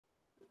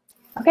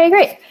Okay,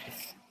 great.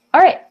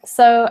 All right,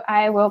 so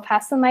I will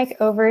pass the mic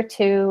over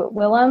to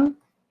Willem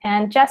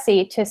and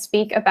Jesse to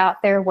speak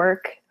about their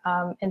work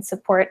in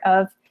support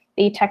of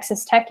the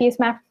Texas Tech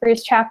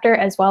YouthMappers chapter,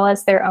 as well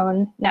as their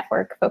own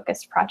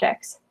network-focused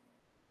projects.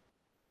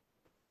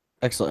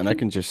 Excellent, and I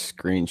can just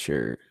screen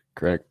share,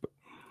 correct?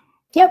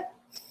 Yep.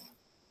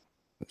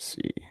 Let's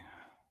see.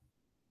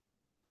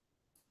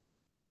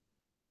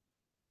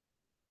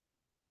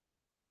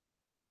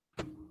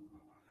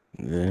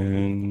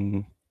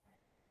 Then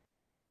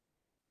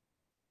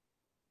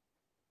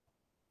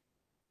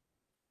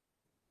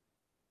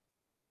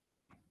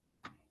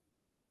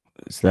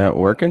is that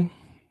working?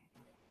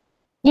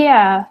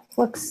 Yeah,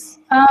 looks,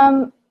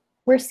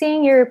 we're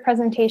seeing your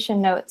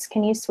presentation notes.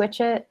 Can you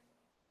switch it?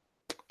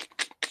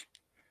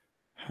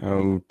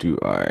 How do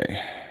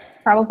I?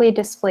 Probably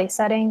display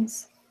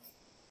settings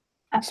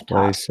at the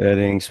Display top.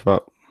 settings,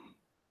 swap.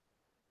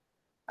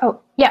 Oh,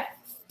 yeah.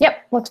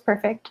 Yep, looks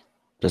perfect.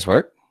 Does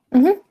work?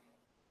 Mm-hmm.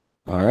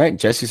 All right,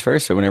 Jesse's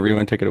first, so whenever you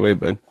want to take it away,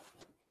 bud.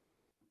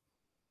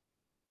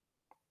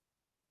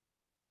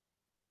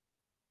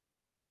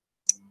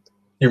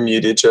 You're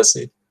muted,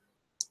 Jesse.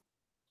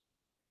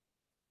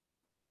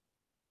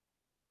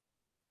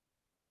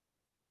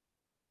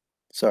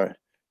 Sorry.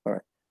 All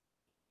right.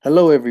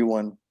 Hello,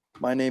 everyone.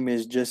 My name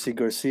is Jesse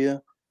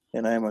Garcia,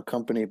 and I am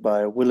accompanied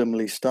by Willem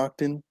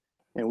Lee-Stockton,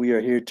 and we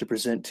are here to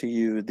present to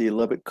you the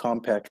Lubbock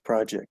Compact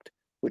Project,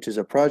 which is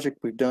a project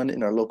we've done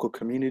in our local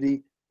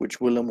community, which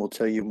Willem will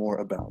tell you more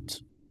about.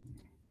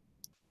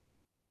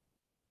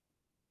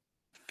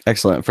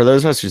 Excellent. For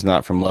those of us who's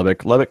not from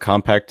Lubbock, Lubbock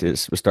Compact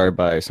was started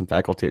by some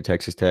faculty at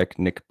Texas Tech,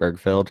 Nick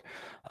Bergfeld.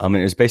 And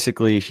it was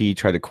basically, he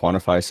tried to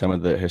quantify some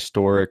of the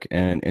historic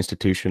and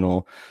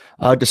institutional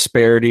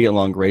disparity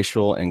along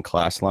racial and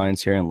class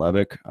lines here in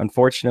Lubbock.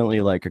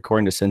 Unfortunately, like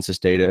according to census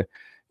data,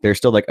 there's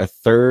still like a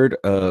third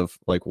of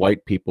like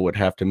white people would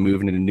have to move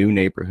into new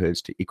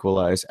neighborhoods to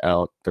equalize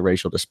out the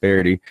racial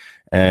disparity.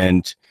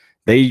 And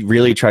they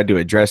really tried to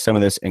address some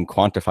of this and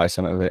quantify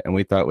some of it. And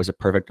we thought it was a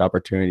perfect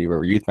opportunity where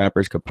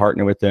YouthMappers could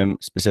partner with them,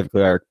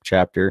 specifically our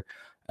chapter,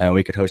 and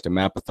we could host a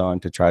mapathon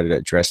to try to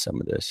address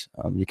some of this.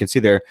 You can see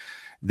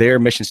their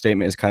mission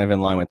statement is kind of in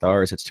line with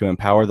ours. It's to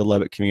empower the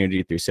Lubbock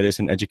community through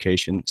citizen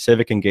education,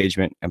 civic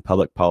engagement, and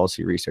public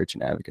policy research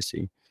and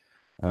advocacy.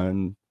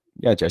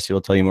 Yeah, Jesse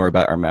will tell you more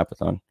about our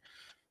mapathon.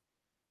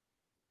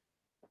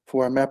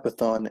 For our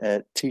mapathon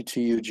at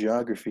TTU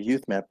Geography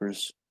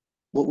YouthMappers,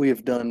 what we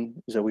have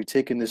done is that we've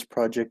taken this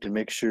project and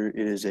make sure it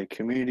is a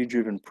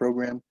community-driven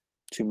program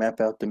to map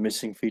out the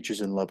missing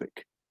features in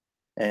Lubbock.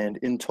 And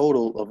in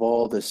total, of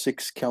all the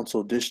 6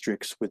 council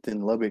districts within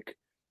Lubbock,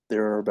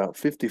 there are about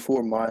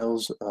 54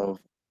 miles of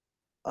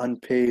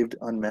unpaved,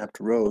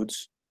 unmapped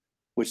roads,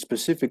 which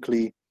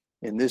specifically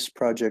in this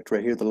project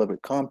right here, the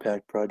Lubbock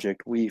Compact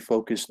Project, we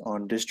focused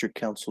on District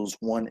Councils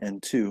 1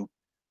 and 2,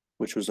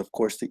 which was of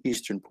course the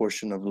eastern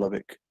portion of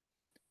Lubbock.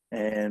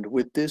 And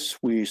with this,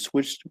 we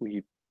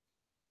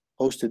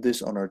hosted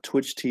this on our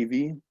Twitch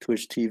TV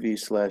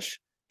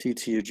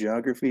 /TTU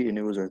Geography, and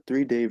it was our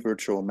 3-day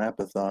virtual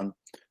mapathon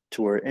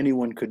to where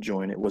anyone could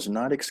join. It was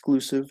not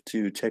exclusive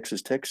to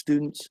Texas Tech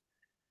students,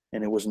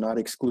 and it was not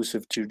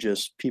exclusive to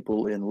just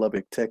people in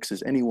Lubbock,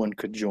 Texas. Anyone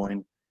could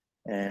join.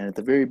 And at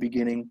the very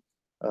beginning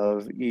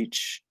of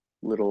each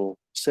little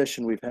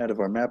session we've had of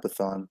our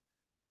mapathon,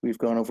 we've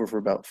gone over for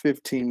about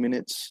 15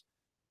 minutes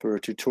for a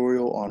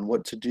tutorial on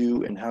what to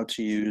do and how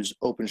to use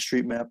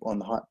OpenStreetMap on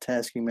the Hot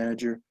Tasking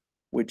Manager,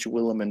 which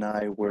Willem and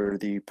I were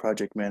the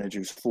project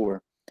managers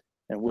for.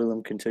 And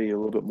Willem can tell you a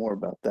little bit more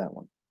about that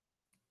one.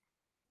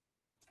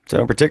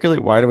 So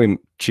particularly, why do we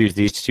choose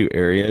these 2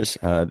 areas?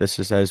 This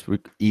is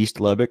East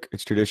Lubbock.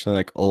 It's traditionally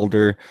like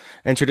older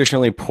and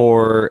traditionally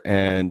poor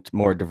and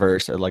more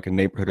diverse, like a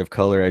neighborhood of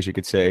color, as you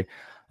could say.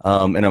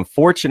 And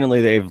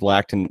unfortunately, they've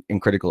lacked in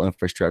critical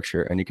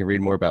infrastructure, and you can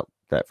read more about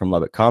that from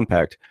Lubbock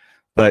Compact.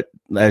 But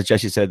as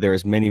Jesse said, there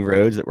was many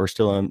roads that were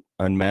still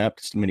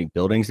unmapped, many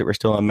buildings that were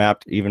still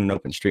unmapped, even an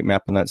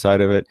OpenStreetMap on that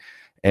side of it.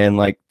 And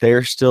like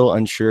they're still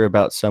unsure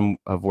about some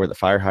of where the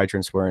fire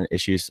hydrants were and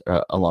issues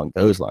along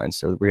those lines.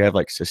 So we have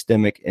like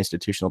systemic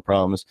institutional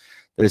problems.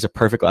 That is a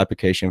perfect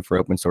application for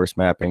open source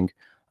mapping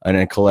and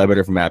a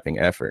collaborative mapping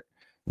effort.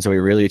 And so we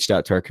really reached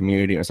out to our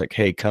community and was like,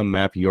 hey, come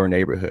map your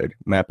neighborhood,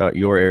 map out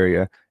your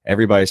area.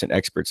 Everybody's an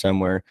expert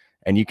somewhere,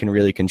 and you can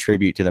really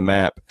contribute to the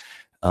map.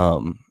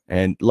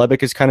 And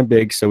Lubbock is kind of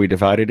big, so we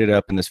divided it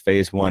up in this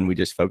phase 1. We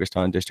just focused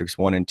on districts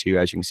 1 and 2,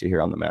 as you can see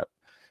here on the map.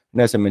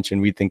 And as I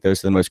mentioned, we think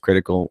those are the most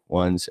critical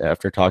ones.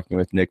 After talking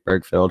with Nick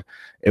Bergfeld,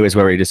 it was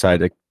where we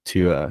decided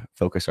to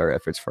focus our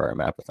efforts for our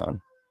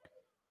mapathon.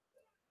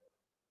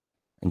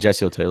 And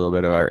Jesse will tell you a little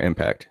bit about our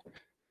impact.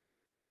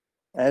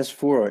 As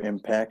for our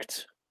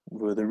impact,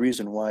 well, the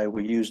reason why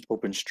we used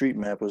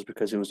OpenStreetMap was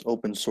because it was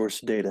open source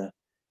data.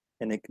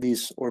 And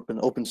these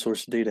open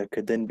source data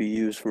could then be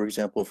used, for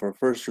example, for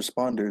first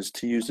responders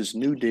to use this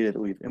new data that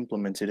we've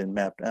implemented and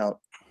mapped out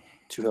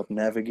to help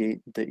navigate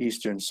the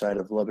eastern side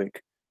of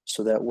Lubbock.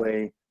 So that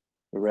way,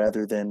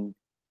 rather than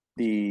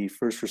the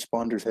first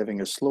responders having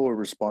a slower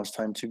response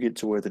time to get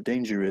to where the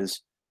danger is,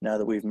 Now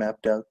that we've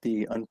mapped out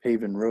the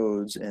unpaven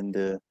roads and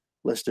the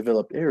less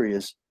developed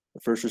areas,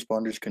 the first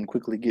responders can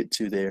quickly get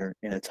to there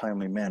in a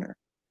timely manner.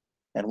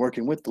 And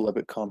working with the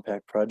Lubbock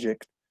Compact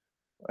project,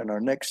 in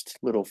our next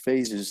little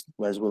phases,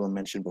 as Willem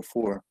mentioned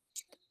before,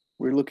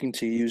 we're looking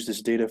to use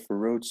this data for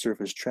road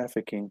surface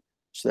trafficking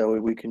so that way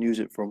we can use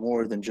it for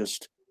more than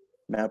just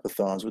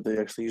mapathons, but they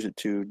actually use it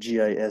to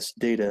GIS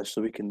data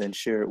so we can then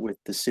share it with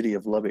the city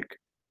of Lubbock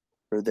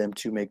for them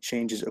to make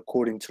changes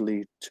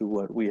accordingly to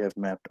what we have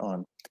mapped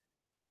on.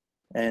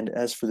 And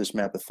as for this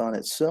mapathon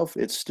itself,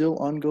 it's still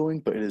ongoing,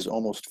 but it is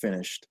almost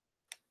finished.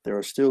 There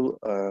are still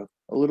a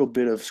little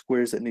bit of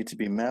squares that need to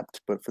be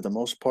mapped, but for the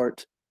most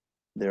part,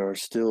 there are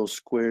still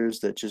squares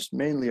that just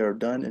mainly are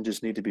done and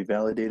just need to be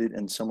validated,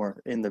 and some are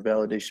in the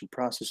validation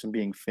process and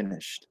being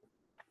finished.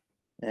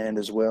 And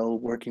as well,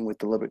 working with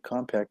the Lubbock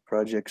Compact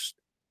projects,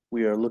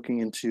 we are looking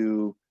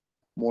into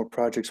more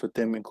projects with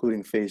them,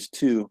 including phase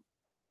 2,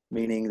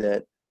 meaning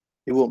that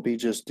it won't be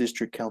just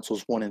district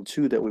councils 1 and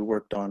 2 that we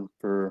worked on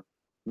for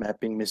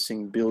mapping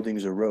missing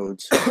buildings or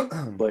roads,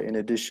 but in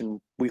addition,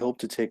 we hope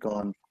to take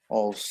on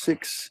all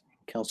 6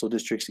 council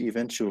districts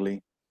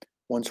eventually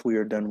once we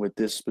are done with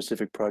this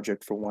specific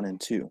project for 1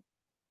 and 2.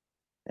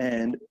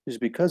 And it's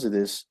because of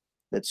this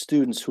that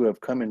students who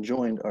have come and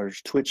joined our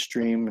Twitch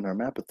stream and our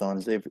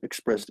mapathons, they've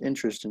expressed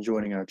interest in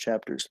joining our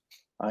chapters.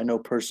 I know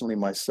personally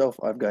myself,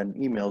 I've gotten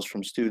emails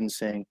from students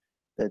saying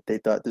that they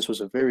thought this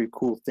was a very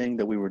cool thing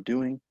that we were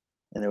doing,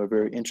 and they were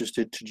very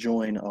interested to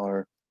join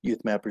our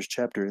YouthMappers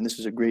chapter. And this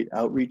is a great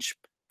outreach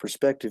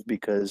perspective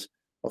because,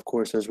 of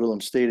course, as Willem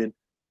stated,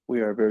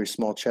 we are a very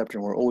small chapter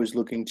and we're always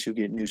looking to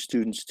get new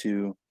students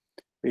to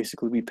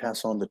basically we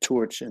pass on the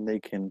torch and they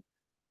can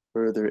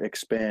further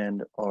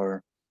expand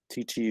our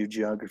TTU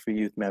Geography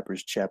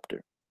YouthMappers chapter.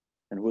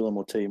 And Willem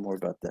will tell you more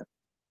about that.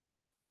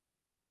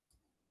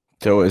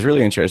 So what was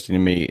really interesting to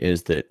me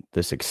is that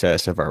the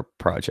success of our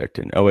project,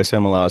 and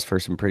OSM allows for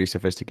some pretty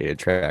sophisticated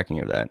tracking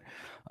of that.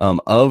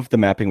 Of the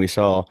mapping we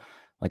saw,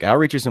 like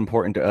outreach is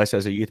important to us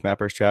as a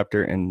YouthMappers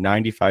chapter, and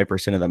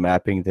 95% of the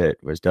mapping that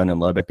was done in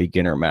Lubbock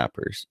beginner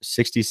mappers.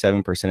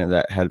 67% of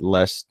that had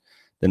less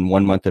than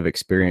 1 month of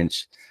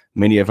experience.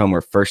 Many of them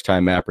were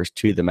first-time mappers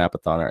to the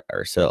mapathon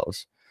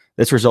ourselves.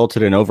 This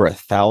resulted in over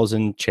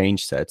 1,000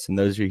 change sets. And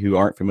those of you who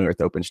aren't familiar with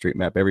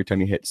OpenStreetMap, every time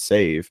you hit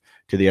save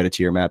to the edit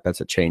to your map, that's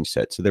a change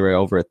set. So there were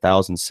over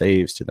 1,000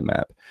 saves to the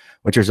map,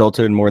 which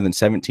resulted in more than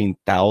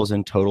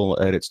 17,000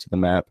 total edits to the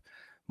map.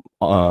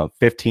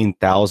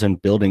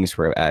 15,000 buildings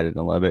were added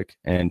in Lubbock,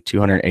 and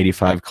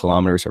 285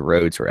 kilometers of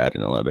roads were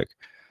added in Lubbock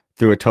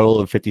through a total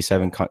of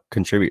 57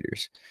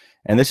 contributors.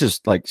 And this is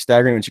like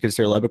staggering when you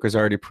consider Lubbock was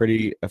already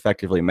pretty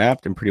effectively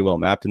mapped and pretty well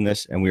mapped in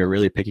this, and we were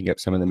really picking up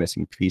some of the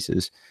missing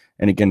pieces,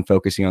 and again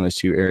focusing on those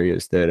 2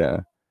 areas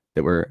that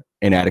that were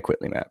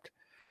inadequately mapped.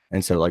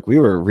 And so like we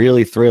were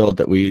really thrilled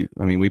that we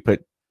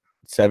put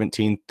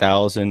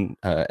 17,000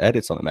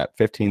 edits on the map,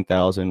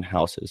 15,000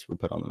 houses we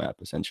put on the map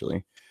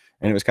essentially,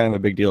 and it was kind of a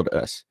big deal to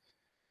us.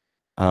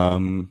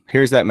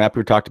 Here's that map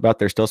we talked about.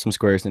 There's still some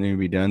squares that need to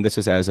be done. This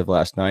is as of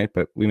last night,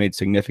 but we made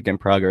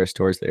significant progress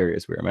towards the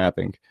areas we were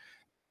mapping.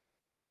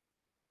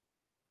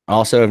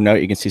 Also of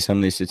note, you can see some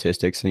of these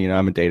statistics, and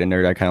I'm a data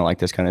nerd. I kind of like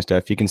this kind of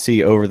stuff. You can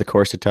see over the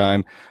course of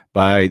time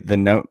by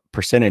the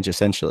percentage,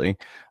 essentially,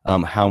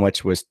 how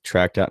much was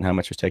tracked out and how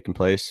much was taking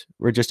place.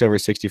 We're just over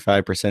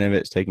 65% of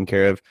it is taken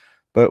care of,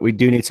 but we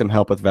do need some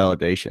help with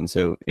validation.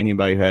 So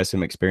anybody who has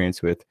some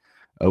experience with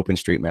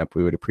OpenStreetMap,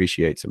 we would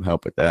appreciate some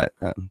help with that.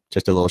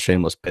 Just a little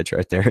shameless pitch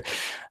right there.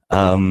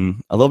 A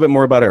little bit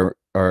more about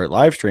our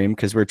live stream,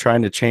 because we're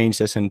trying to change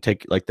this and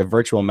take like the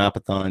virtual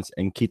mapathons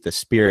and keep the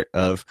spirit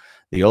of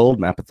the old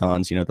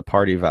mapathons, the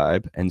party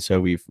vibe. And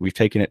so we've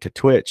taken it to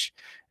Twitch,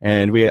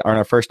 and on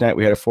our first night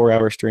we had a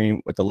 4-hour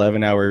stream with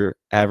 11-hour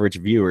average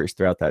viewers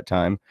throughout that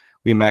time.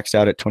 We maxed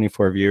out at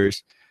 24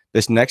 viewers.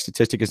 This next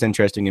statistic is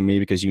interesting to me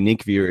because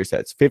unique viewers,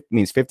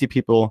 means 50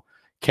 people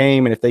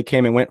came, and if they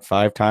came and went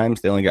 5 times,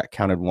 they only got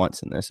counted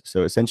once in this.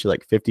 So essentially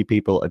like 50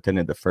 people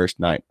attended the first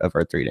night of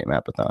our 3-day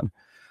mapathon.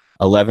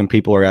 11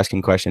 people were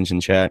asking questions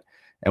in chat,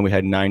 and we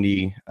had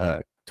 90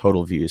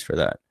 total views for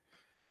that.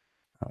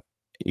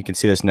 You can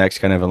see this next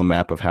kind of a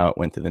map of how it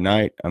went through the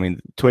night. I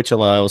mean, Twitch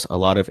allows a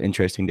lot of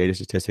interesting data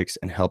statistics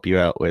and help you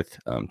out with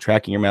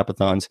tracking your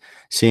mapathons,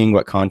 seeing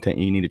what content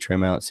you need to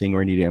trim out, seeing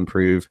where you need to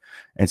improve,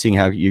 and seeing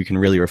how you can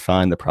really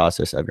refine the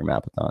process of your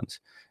mapathons.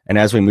 And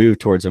as we move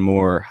towards a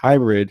more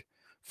hybrid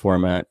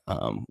format,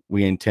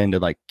 we intend to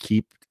like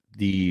keep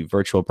the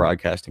virtual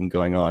broadcasting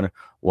going on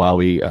while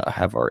we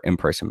have our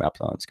in-person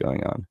mapathons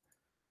going on.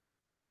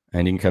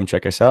 And you can come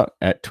check us out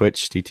at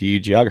Twitch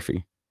TTU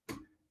Geography.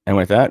 And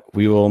with that,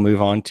 we will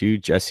move on to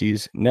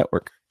Jesse's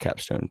network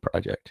capstone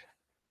project.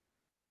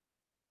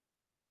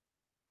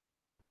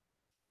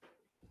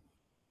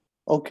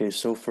 Okay,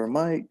 so for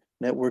my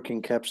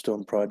networking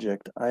capstone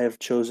project, I have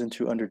chosen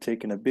to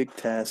undertake a big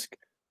task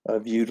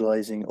of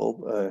utilizing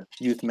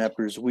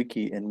YouthMappers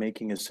Wiki and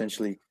making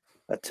essentially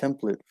a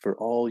template for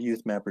all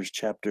YouthMappers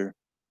chapter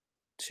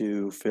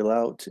to fill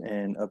out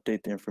and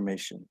update the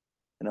information.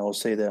 And I will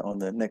say that on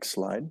the next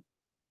slide.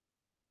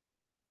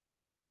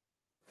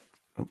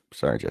 Oh,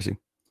 sorry, Jesse.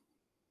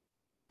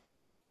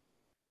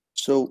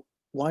 So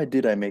why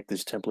did I make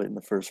this template in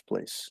the first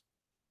place?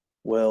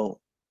 Well,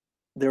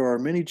 there are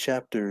many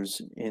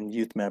chapters in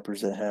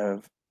YouthMappers that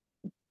have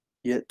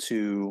yet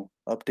to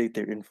update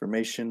their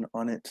information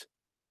on it.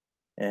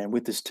 And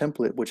with this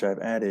template, which I've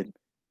added,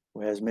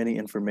 it has many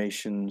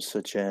information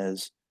such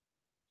as,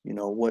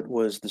 what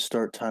was the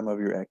start time of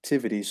your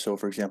activity? So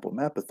for example,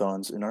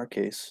 mapathons in our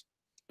case,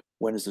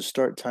 when is the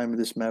start time of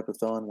this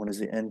mapathon? When is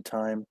the end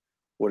time?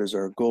 What is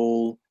our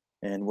goal?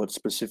 And what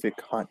specific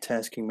hot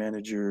tasking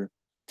manager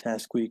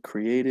task we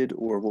created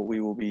or what we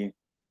will be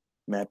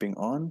mapping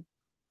on?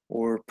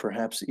 Or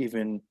perhaps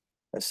even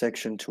a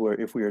section to where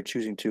if we are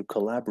choosing to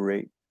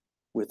collaborate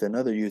with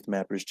another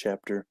YouthMappers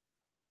chapter,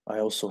 I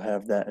also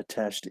have that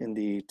attached in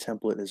the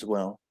template as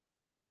well.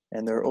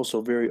 And there are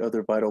also very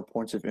other vital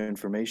points of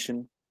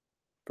information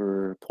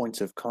for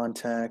points of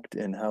contact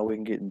and how we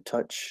can get in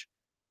touch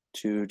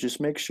to just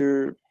make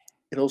sure.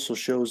 It also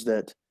shows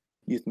that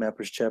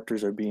YouthMappers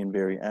chapters are being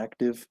very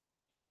active.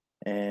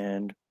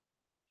 And,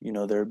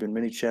 there have been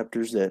many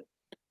chapters that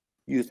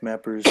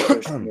YouthMappers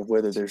question of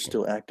whether they're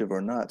still active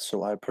or not.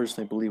 So I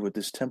personally believe with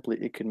this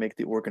template, it can make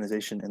the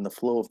organization and the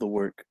flow of the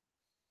work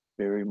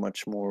very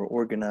much more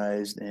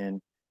organized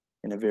and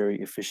in a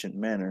very efficient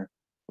manner,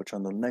 which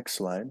on the next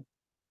slide,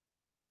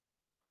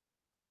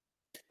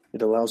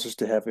 it allows us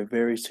to have a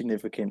very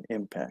significant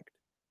impact.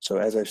 So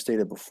as I've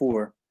stated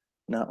before,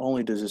 not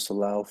only does this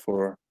allow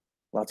for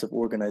lots of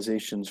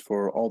organizations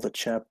for all the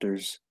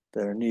chapters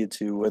that are needed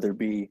to, whether it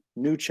be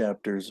new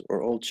chapters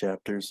or old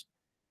chapters,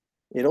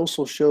 it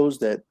also shows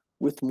that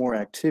with more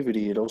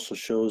activity, it also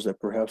shows that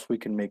perhaps we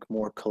can make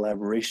more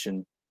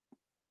collaboration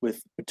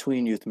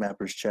between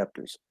YouthMappers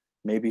chapters.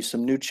 Maybe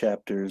some new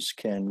chapters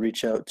can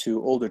reach out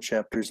to older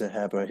chapters that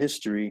have a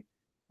history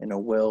and a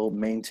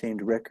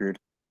well-maintained record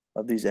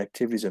of these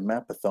activities and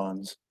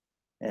mapathons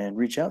and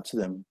reach out to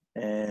them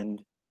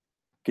and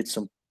get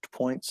some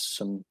points,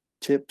 some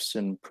tips,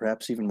 and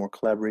perhaps even more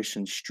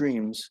collaboration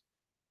streams,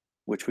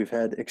 which we've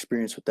had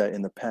experience with that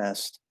in the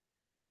past.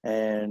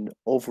 And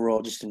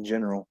overall, just in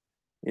general,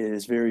 it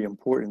is very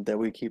important that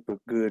we keep a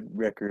good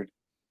record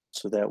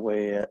so that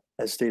way,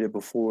 as stated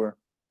before,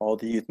 all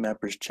the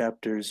YouthMappers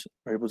chapters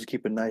are able to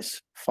keep a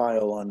nice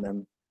file on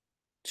them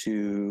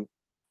to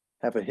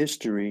have a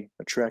history,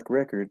 a track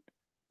record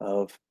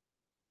of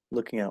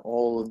looking at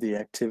all of the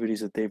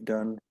activities that they've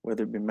done,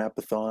 whether it be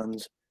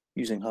mapathons,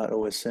 using hot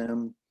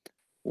OSM,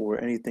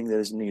 or anything that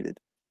is needed.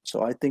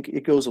 So I think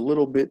it goes a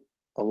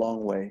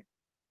long way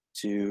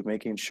to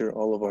making sure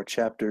all of our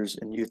chapters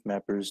and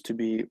YouthMappers to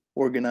be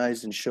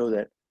organized and show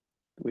that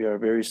we are a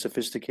very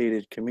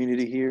sophisticated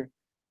community here,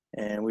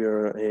 and we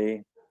are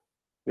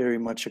very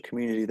much a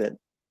community that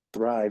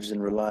thrives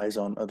and relies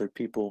on other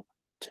people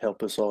to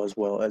help us all, as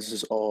well as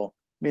this is all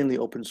mainly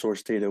open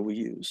source data we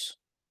use.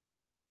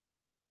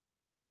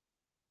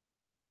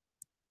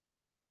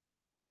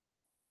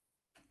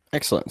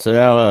 Excellent. So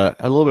now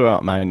a little bit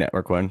about my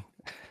network one.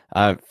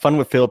 Fun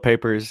with field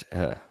papers.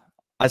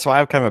 So I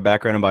have kind of a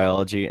background in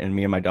biology, and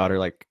me and my daughter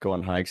like go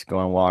on hikes, go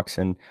on walks,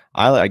 and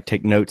I like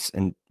take notes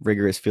and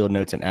rigorous field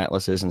notes and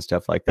atlases and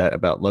stuff like that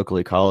about local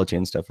ecology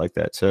and stuff like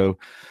that. So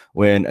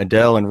when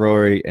Adele and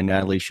Rory and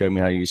Natalie showed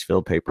me how to use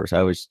field papers,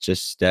 I was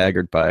just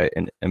staggered by it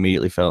and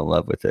immediately fell in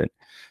love with it.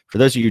 For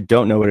those of you who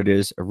don't know what it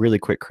is, a really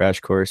quick crash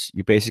course.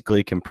 You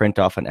basically can print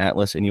off an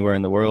atlas anywhere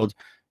in the world.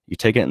 You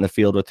take it in the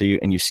field with you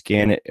and you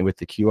scan it with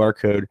the QR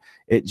code.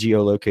 It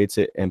geolocates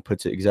it and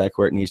puts it exactly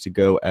where it needs to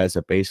go as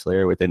a base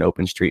layer within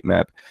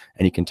OpenStreetMap,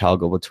 and you can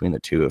toggle between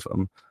the two of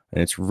them,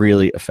 and it's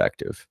really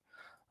effective.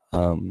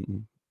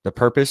 The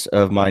purpose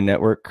of my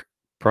network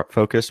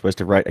focus was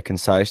to write a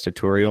concise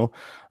tutorial,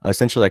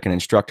 essentially like an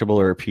instructable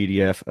or a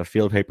PDF of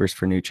field papers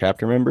for new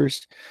chapter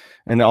members,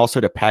 and also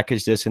to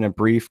package this in a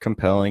brief,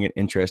 compelling, and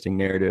interesting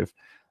narrative.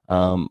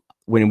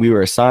 When we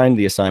were assigned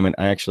the assignment,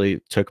 I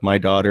actually took my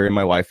daughter and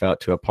my wife out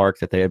to a park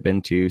that they had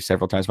been to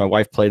several times. My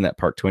wife played in that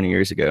park 20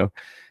 years ago,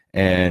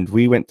 and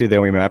we went through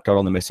there. We mapped out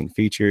all the missing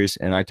features,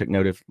 and I took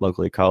note of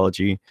local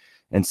ecology.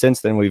 And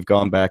since then, we've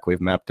gone back.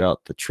 We've mapped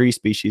out the tree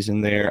species in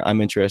there.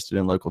 I'm interested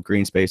in local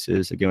green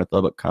spaces. Again, with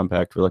Lubbock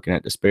Compact, we're looking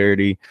at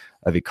disparity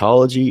of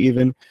ecology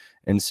even.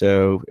 And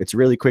so it's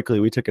really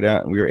quickly, we took it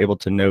out and we were able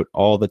to note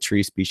all the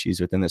tree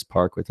species within this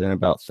park within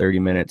about 30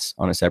 minutes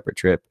on a separate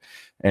trip.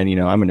 And,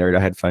 I'm a nerd. I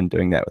had fun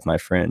doing that with my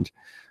friend.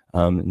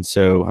 And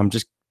so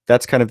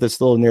that's kind of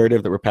this little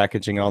narrative that we're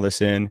packaging all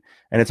this in.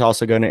 And it's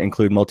also going to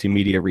include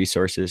multimedia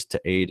resources to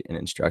aid in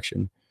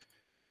instruction.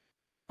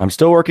 I'm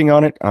still working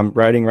on it. I'm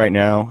writing right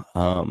now.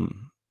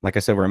 Like I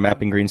said, we're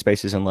mapping green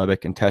spaces in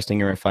Lubbock and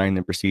testing and refining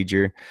the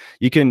procedure.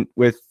 You can,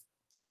 with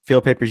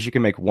field papers, you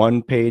can make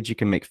 1 page, you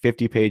can make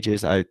 50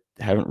 pages. I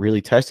haven't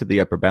really tested the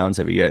upper bounds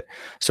of it yet.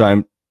 So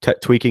I'm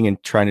tweaking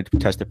and trying to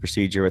test the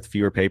procedure with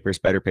fewer papers,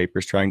 better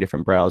papers, trying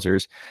different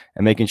browsers,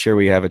 and making sure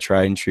we have a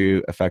tried and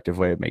true effective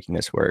way of making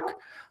this work.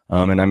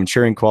 And I'm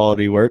ensuring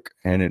quality work,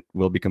 and it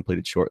will be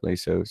completed shortly.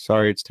 So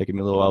sorry it's taking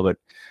me a little while, but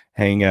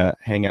hang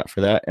out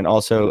for that. And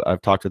also,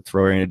 I've talked with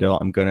Rory and Adele.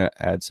 I'm going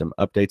to add some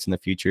updates in the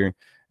future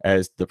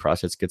as the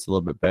process gets a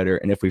little bit better.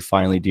 And if we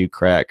finally do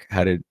crack,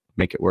 how to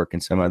make it work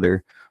in some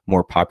other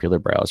more popular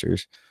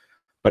browsers.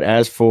 But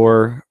as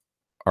for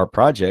our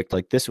project,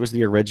 like this was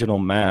the original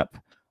map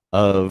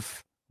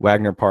of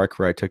Wagner Park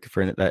where I took it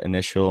for that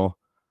initial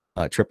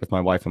trip with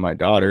my wife and my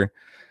daughter.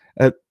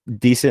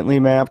 Decently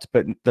mapped,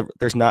 but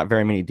there's not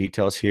very many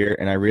details here.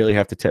 And I really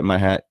have to tip my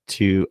hat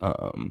to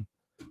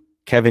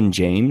Kevin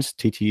James,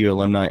 TTU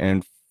alumni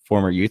and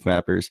former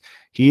YouthMappers.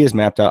 He has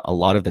mapped out a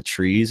lot of the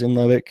trees in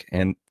Lubbock,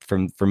 and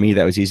for me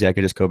that was easy. I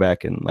could just go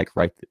back and like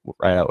write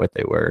out what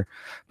they were.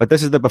 But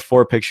this is the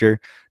before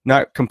picture,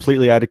 not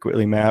completely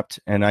adequately mapped,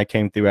 and I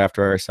came through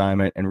after our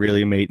assignment and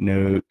really made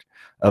note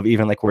of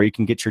even like where you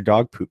can get your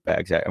dog poop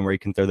bags at and where you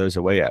can throw those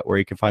away at, where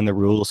you can find the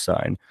rules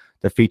sign,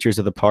 the features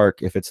of the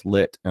park if it's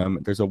lit.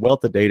 There's a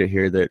wealth of data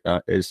here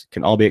that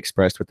can all be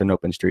expressed with an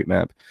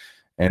OpenStreetMap,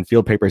 and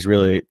Field Papers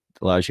really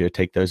allows you to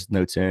take those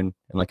notes in, and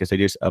like I said,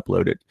 just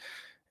upload it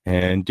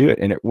and do it.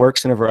 And it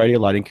works in a variety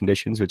of lighting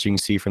conditions, which you can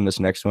see from this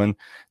next one.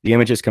 The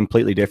image is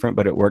completely different,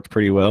 but it worked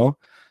pretty well.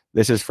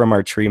 This is from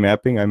our tree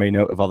mapping. I made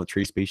note of all the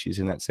tree species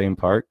in that same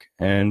park,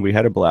 and we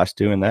had a blast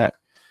doing that.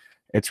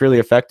 It's really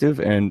effective,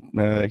 and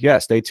yeah,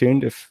 stay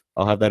tuned. If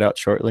I'll have that out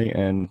shortly,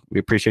 and we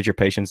appreciate your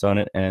patience on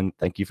it, and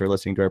thank you for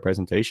listening to our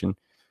presentation.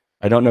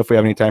 I don't know if we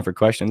have any time for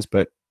questions,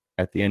 but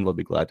at the end, we'll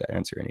be glad to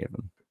answer any of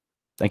them.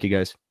 Thank you,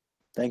 guys.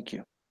 Thank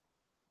you.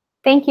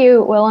 Thank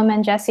you, Willem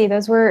and Jesse.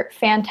 Those were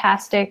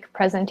fantastic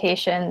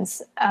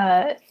presentations.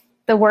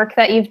 The work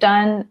that you've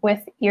done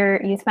with your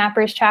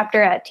YouthMappers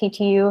chapter at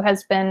TTU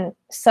has been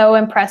so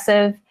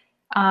impressive.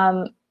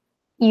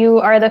 You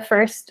are the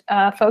first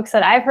folks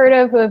that I've heard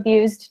of who have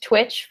used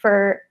Twitch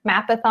for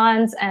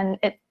mapathons, and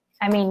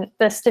I mean,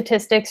 the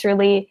statistics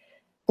really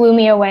blew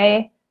me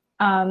away.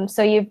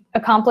 So you've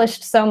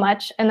accomplished so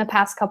much in the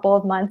past couple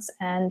of months,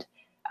 and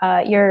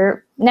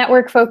your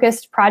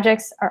network-focused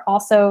projects are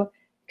also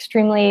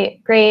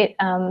extremely great.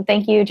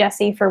 Thank you,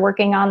 Jesse, for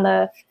working on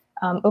the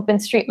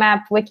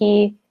OpenStreetMap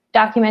wiki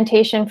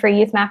documentation for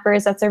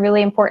YouthMappers. That's a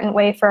really important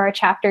way for our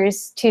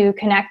chapters to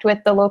connect with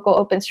the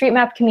local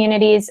OpenStreetMap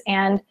communities.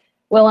 And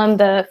Willem,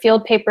 the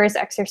field papers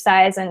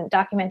exercise and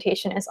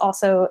documentation is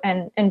also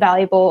an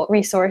invaluable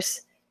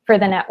resource for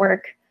the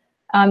network.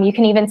 You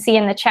can even see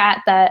in the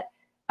chat that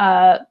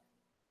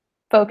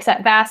folks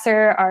at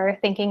Vassar are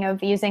thinking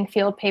of using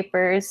field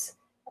papers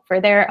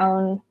for their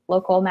own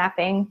local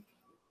mapping.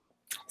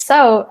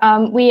 So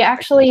we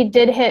actually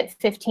did hit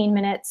 15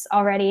 minutes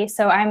already,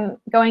 so I'm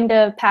going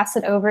to pass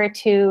it over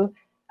to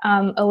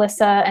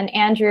Alysa and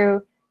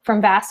Andrew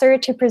from Vassar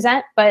to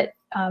present, but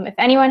if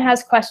anyone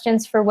has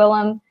questions for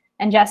Willem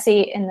and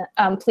Jesse,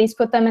 please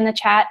put them in the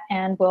chat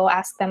and we'll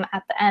ask them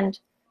at the end.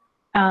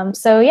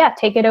 So yeah,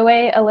 take it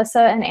away,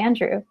 Alysa and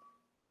Andrew.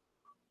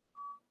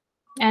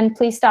 And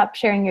please stop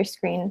sharing your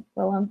screen,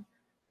 Willem.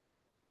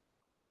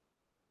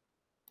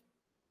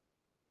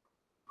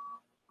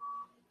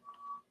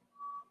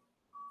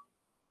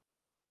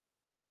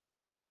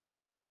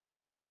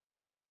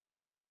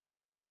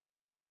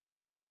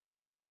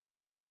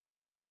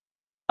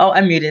 Oh,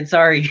 I'm muted,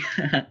 sorry.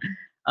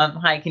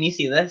 Hi, can you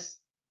see this?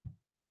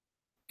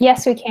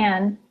 Yes, we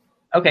can.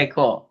 Okay,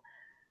 cool.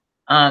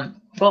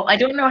 Well, I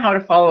don't know how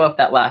to follow up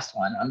that last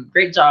one.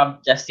 Great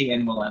job, Jesse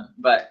and Willem,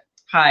 but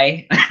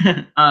hi,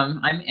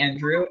 I'm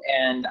Andrew,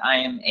 and I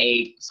am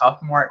a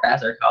sophomore at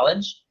Vassar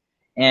College,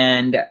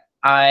 and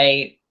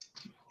and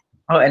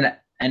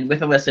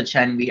with Alysa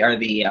Chen, we are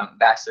the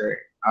Vassar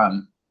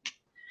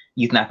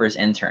YouthMappers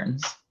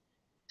interns.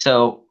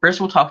 So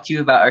first we'll talk to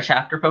you about our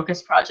chapter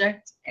focus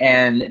project,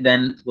 and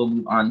then we'll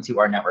move on to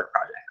our network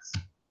projects.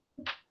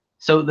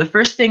 So the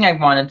first thing I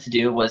wanted to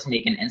do was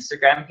make an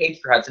Instagram page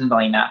for Hudson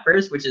Valley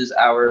Mappers, which is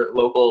our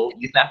local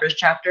YouthMappers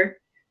chapter.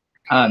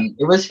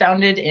 It was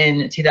founded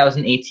in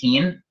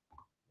 2018,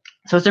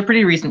 so it's a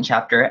pretty recent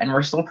chapter, and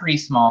we're still pretty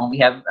small. We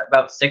have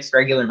about 6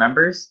 regular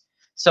members.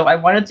 So I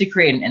wanted to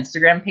create an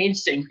Instagram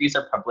page to increase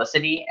our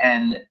publicity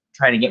and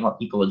try to get more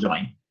people to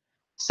join.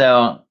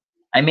 So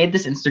I made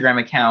this Instagram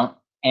account,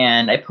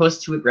 and I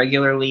post to it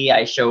regularly.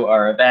 I show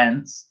our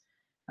events.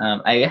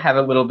 I have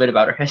a little bit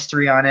about our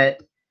history on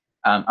it.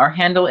 Our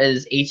handle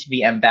is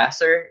HVM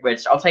Vassar,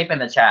 which I'll type in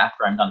the chat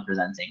after I'm done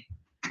presenting.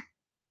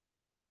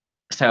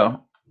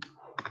 So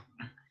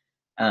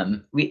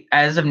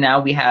as of now,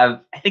 we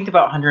have, I think,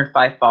 about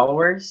 105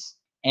 followers.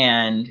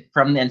 And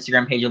from the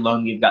Instagram page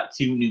alone, we've got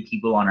 2 new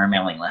people on our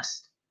mailing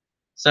list.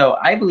 So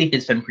I believe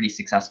it's been pretty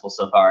successful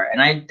so far,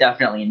 and I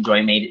definitely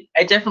enjoy making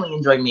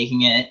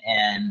it,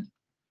 and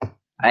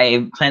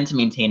I plan to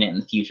maintain it in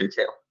the future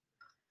too.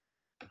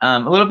 A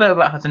little bit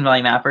about Hudson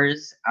Valley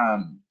Mappers.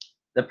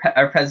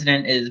 Our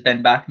president is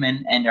Ben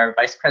Bachman, and our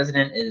vice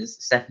president is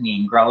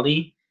Stephanie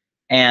Ingraldi.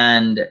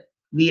 And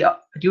we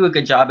do a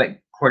good job at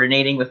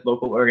coordinating with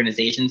local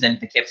organizations in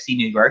Poughkeepsie,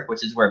 New York,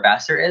 which is where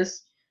Vassar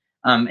is.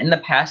 In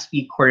the past,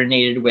 we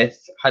coordinated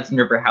with Hudson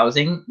River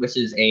Housing, which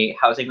is a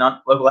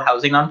local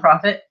housing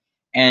nonprofit,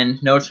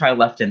 and No Child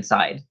Left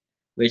Inside,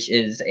 which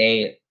is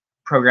a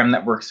program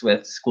that works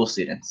with school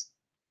students.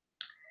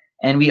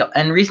 And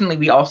recently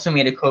we also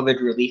made a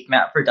COVID relief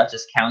map for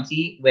Dutchess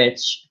County,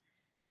 which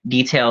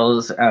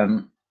details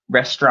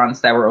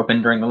restaurants that were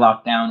open during the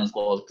lockdown, as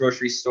well as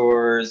grocery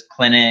stores,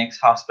 clinics,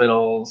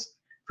 hospitals,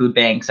 food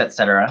banks,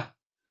 etc.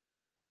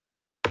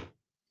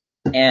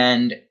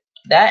 And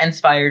that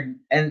inspired,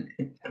 and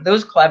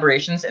those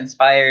collaborations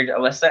inspired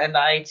Alysa and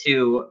I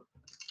to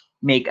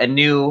make a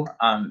new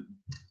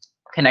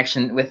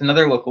connection with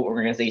another local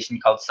organization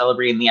called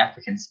Celebrating the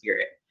African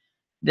Spirit.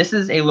 This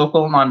is a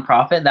local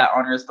nonprofit that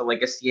honors the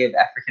legacy of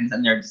Africans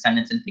and their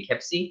descendants in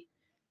Poughkeepsie.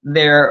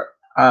 They're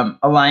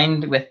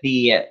aligned with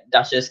the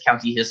Dutchess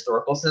County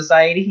Historical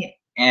Society,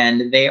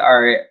 and they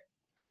are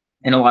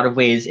in a lot of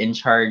ways in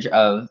charge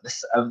of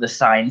the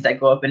signs that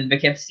go up in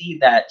Poughkeepsie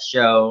that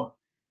show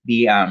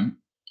the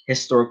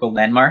historical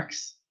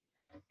landmarks.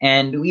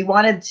 And we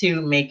wanted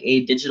to make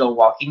a digital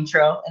walking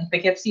trail in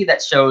Poughkeepsie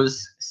that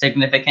shows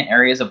significant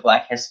areas of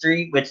Black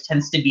history, which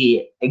tends to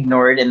be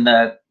ignored in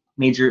the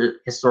major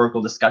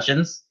historical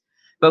discussions.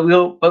 But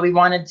we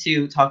wanted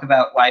to talk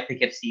about why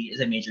Poughkeepsie is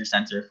a major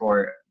center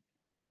for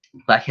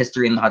Black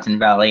history in the Hudson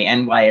Valley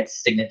and why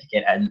it's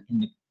significant in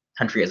the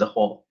country as a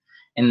whole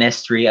in the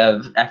history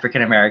of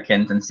African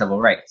Americans and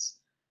civil rights.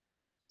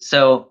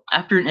 So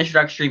after an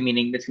introductory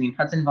meeting between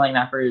Hudson Valley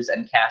Mappers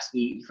and CAS,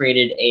 we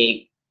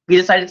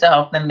decided to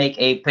help them make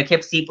a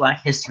Poughkeepsie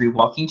Black History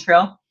walking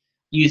trail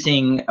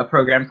using a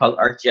program called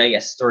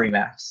ArcGIS Story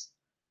Maps.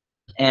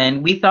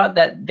 And we thought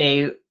that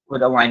they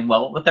would align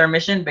well with our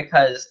mission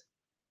because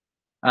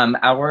Hudson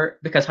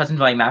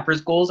Valley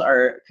Mappers goals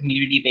are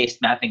community-based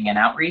mapping and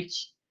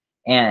outreach,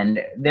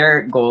 and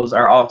their goals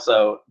are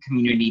also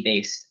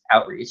community-based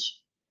outreach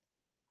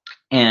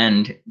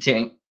and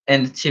to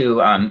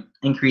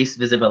increase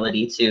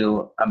visibility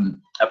to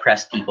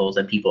oppressed peoples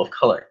and people of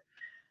color.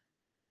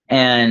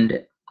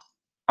 And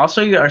I'll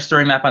show you our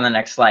story map on the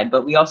next slide,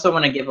 but we also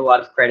want to give a lot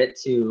of credit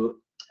to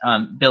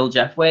Bill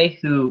Jeffway,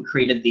 who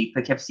created the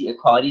Poughkeepsie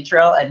Equality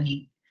Trail, and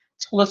he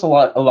told us a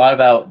lot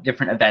about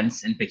different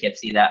events in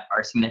Poughkeepsie that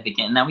are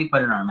significant and that we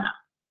put in our map.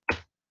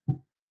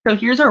 So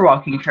here's our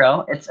walking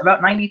trail. It's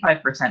about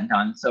 95%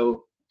 done,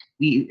 so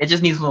it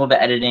just needs a little bit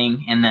of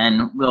editing, and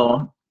then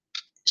we'll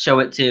show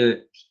it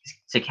to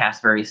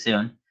CAS very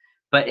soon.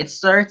 But it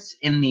starts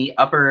in the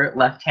upper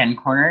left-hand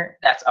corner.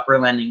 That's Upper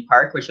Landing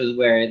Park, which was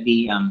where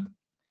the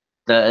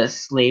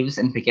slaves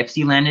in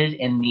Poughkeepsie landed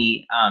in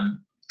the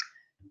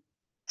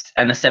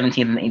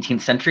 17th and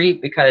 18th century,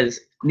 because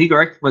New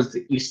York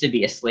used to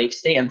be a slave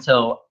state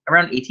until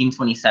around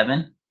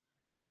 1827,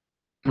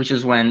 which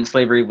is when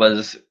slavery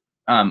was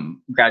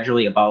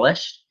gradually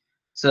abolished.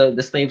 So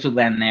the slaves would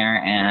land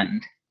there,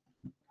 and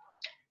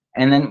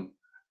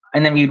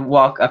then we'd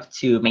walk up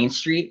to Main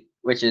Street,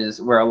 which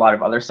is where a lot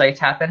of other sites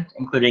happened,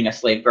 including a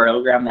slave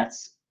burial ground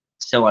that's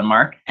still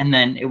unmarked. And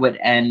then it would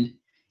end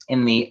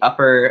in the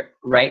upper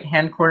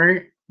right-hand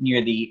corner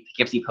near the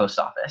Poughkeepsie Post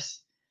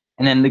Office.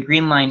 And then the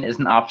green line is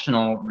an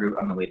optional route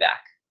on the way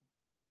back.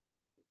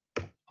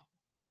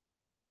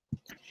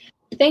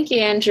 Thank you,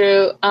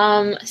 Andrew.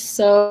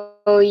 So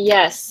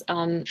yes,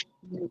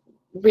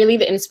 really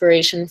the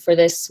inspiration for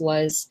this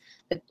was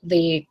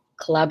the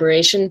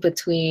collaboration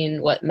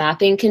between what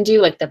mapping can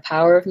do, like the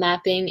power of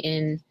mapping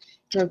in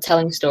kind of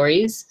telling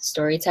stories,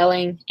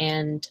 storytelling,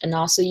 and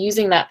also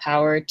using that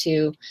power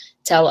to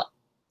tell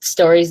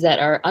stories that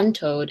are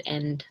untold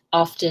and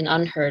often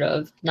unheard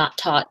of, not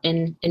taught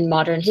in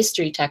modern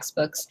history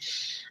textbooks.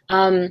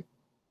 And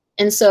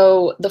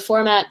so the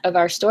format of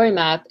our story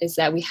map is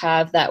that we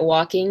have that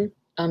walking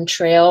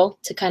trail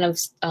to kind of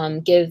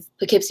give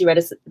Poughkeepsie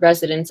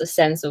residents a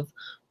sense of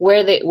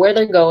where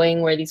they're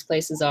going, where these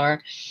places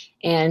are.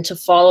 And to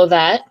follow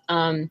that,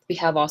 we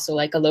have also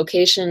like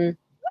a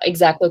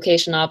exact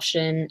location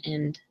option,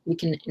 and we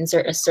can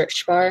insert a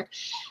search bar.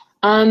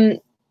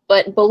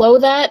 But below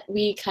that,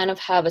 we kind of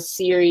have a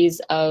series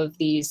of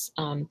these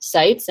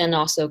sites and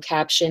also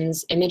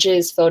captions,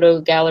 images, photo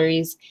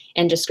galleries,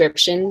 and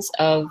descriptions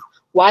of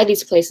why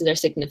these places are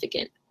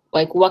significant.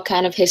 Like what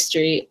kind of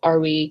history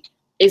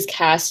is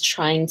CAS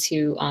trying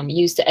to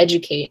use to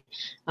educate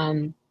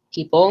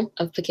people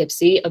of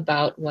Poughkeepsie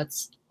about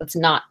what's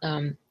not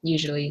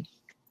usually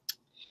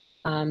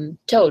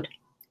told.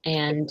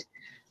 And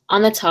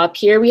on the top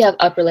here, we have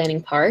Upper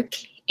Landing Park,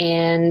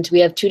 and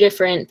we have two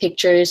different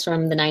pictures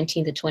from the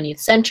 19th and 20th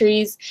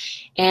centuries.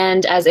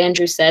 And as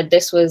Andrew said,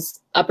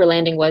 Upper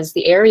Landing was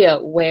the area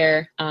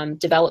where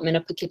development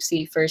of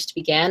Poughkeepsie first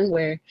began,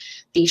 where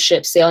these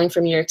ships sailing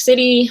from New York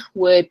City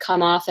would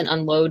come off and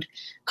unload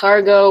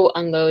cargo,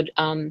 unload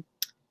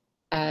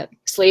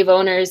slave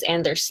owners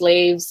and their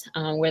slaves,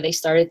 where they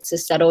started to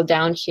settle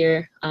down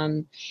here.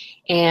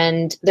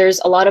 And there's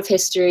a lot of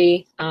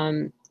history,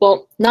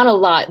 well, not a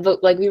lot,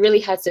 but like we really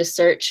had to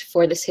search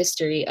for this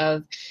history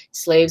of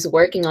slaves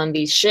working on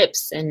these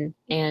ships and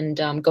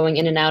going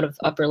in and out of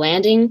Upper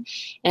Landing.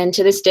 And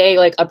to this day,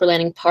 like Upper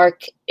Landing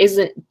Park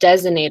isn't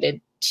designated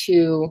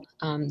to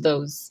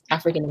those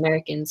African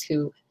Americans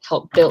who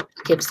helped build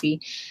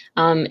Poughkeepsie.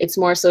 It's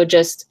more so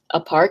just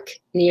a park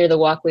near the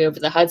walkway over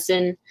the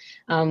Hudson.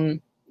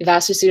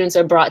 Vassar students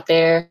are brought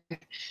there.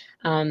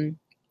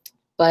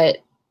 but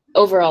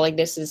overall, like,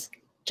 this is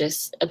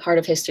just a part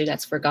of history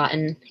that's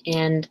forgotten.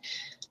 And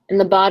in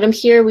the bottom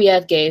here, we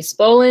have Gaius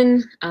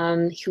Bolin,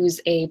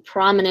 who's a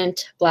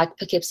prominent Black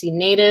Poughkeepsie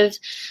native,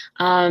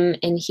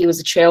 and he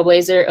was a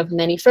trailblazer of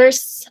many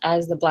firsts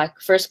as the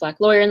first Black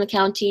lawyer in the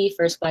county,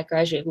 first Black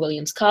graduate of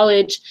Williams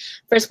College,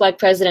 first Black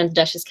president of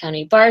Dutchess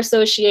County Bar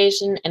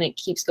Association, and it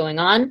keeps going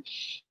on.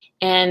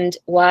 And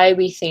why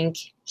we think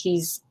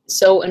he's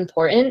so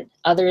important,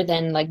 other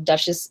than like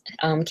Dutchess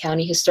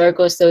County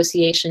Historical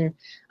Association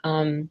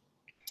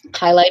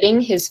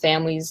highlighting his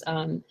family's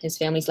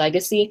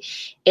legacy,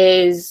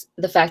 is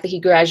the fact that he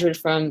graduated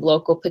from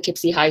local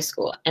Poughkeepsie High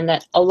School, and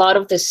that a lot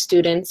of the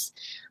students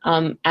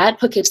at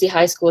Poughkeepsie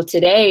High School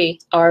today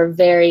are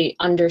very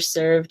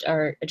underserved,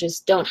 or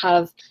just don't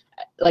have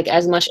like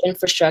as much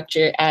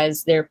infrastructure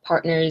as their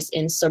partners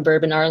in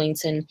suburban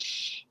Arlington.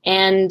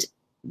 And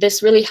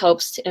this really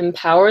helps to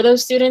empower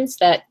those students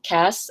that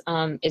CAS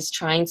is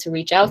trying to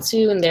reach out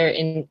to, and they're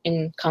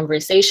in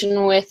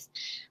conversation with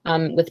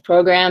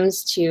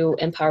programs to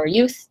empower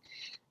youth.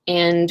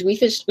 And we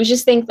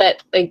just think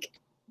that like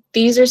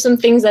these are some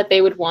things that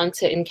they would want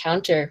to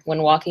encounter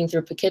when walking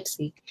through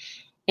Poughkeepsie.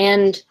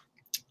 And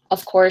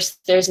of course,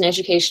 there's an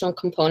educational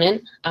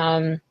component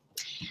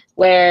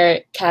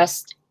where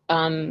CAS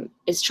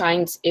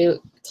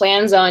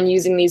plans on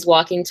using these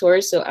walking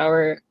tours, so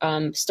our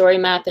story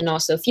map and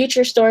also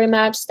future story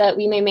maps that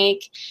we may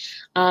make,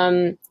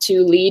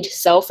 to lead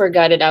self or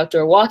guided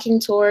outdoor walking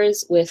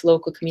tours with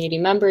local community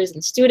members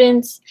and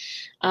students.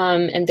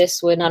 And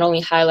this would not only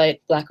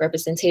highlight Black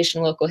representation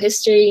in local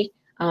history,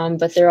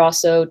 but they're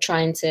also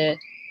trying to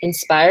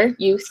inspire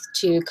youth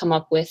to come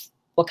up with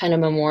what kind of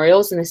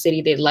memorials in the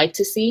city they'd like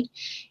to see,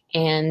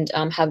 and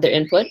have their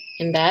input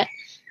in that.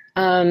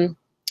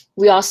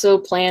 We also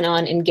plan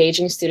on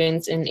engaging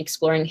students in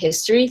exploring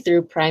history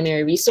through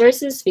primary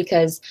resources,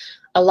 because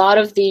a lot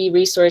of the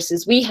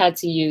resources we had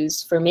to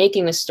use for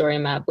making the story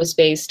map was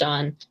based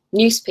on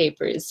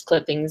newspapers,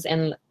 clippings,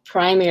 and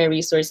primary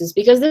resources,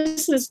 because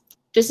this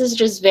is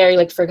just very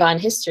like forgotten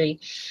history.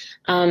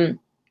 For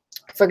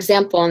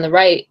example, on the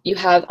right, you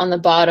have on the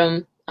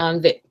bottom,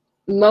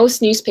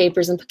 most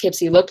newspapers in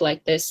Poughkeepsie look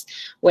like this,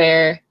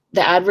 where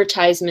the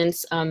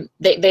advertisements,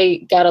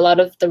 they got a lot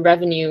of the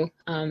revenue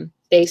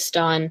based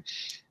on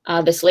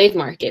the slave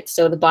market.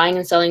 So the buying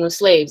and selling of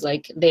slaves,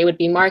 like they would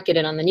be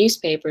marketed on the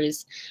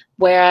newspapers.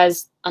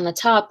 Whereas on the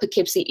top,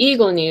 Poughkeepsie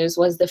Eagle News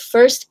was the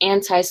first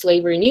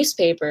anti-slavery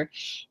newspaper.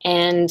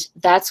 And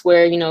that's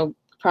where, you know,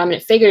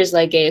 prominent figures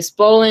like Gaius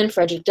Bolin,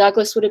 Frederick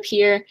Douglass would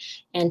appear,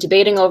 and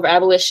debating over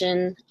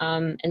abolition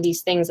and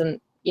these things.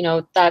 And, you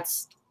know,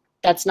 that's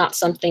not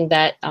something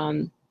that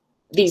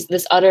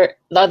the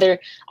other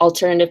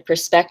alternative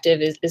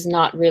perspective is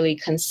not really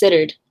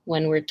considered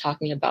when we're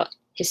talking about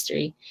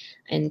history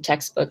and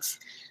textbooks.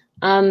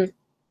 And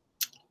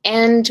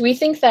we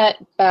think that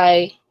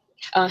by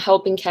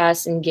helping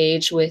CAS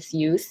engage with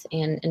youth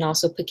and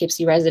also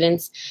Poughkeepsie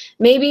residents,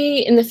 maybe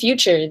in the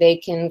future they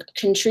can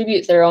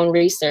contribute their own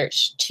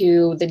research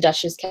to the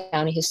Dutchess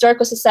County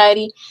Historical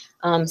Society,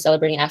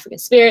 celebrating African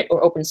spirit,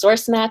 or open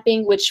source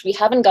mapping, which we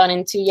haven't gone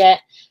into yet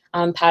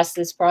past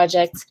this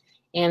project.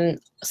 And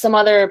some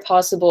other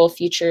possible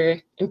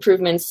future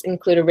improvements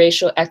include a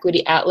racial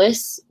equity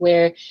atlas,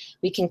 where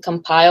we can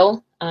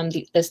compile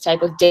this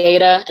type of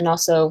data, and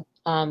also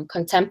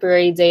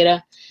contemporary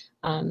data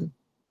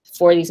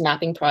for these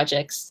mapping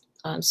projects.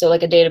 So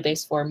like a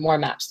database for more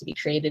maps to be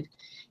created.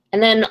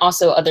 And then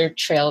also other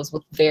trails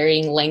with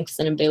varying lengths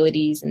and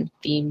abilities and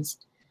themes.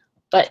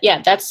 But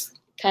yeah, that's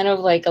kind of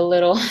like a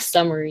little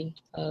summary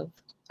of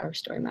our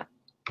story map.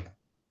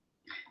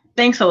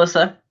 Thanks,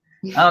 Alysa.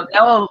 Now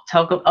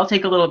I'll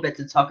take a little bit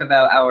to talk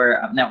about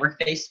our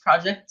network-based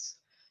projects.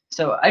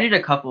 So I did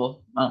a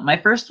couple. My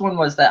first one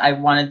was that I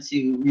wanted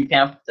to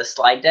revamp the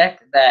slide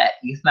deck that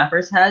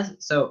YouthMappers has.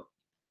 So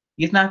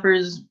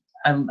YouthMappers,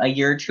 a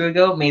year or two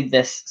ago, made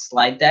this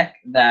slide deck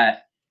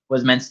that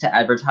was meant to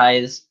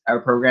advertise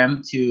our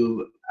program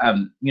to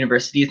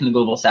universities in the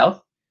Global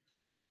South.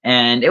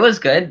 And it was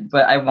good,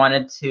 but I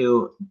wanted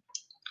to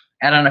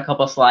add on a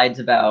couple slides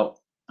about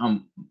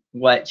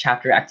what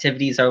chapter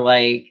activities are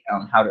like,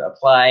 how to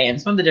apply,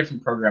 and some of the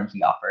different programs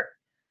we offer.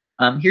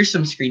 Here's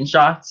some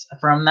screenshots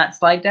from that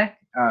slide deck.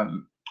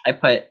 I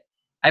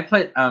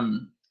put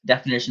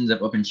definitions of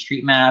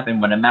OpenStreetMap and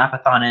what a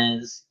mapathon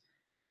is.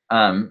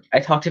 I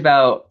talked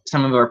about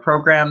some of our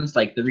programs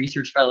like the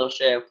Research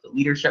Fellowship, the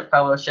Leadership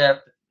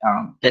Fellowship,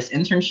 this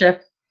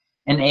internship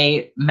in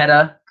a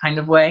meta kind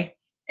of way,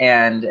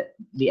 and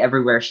the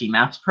Everywhere She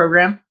Maps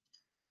program.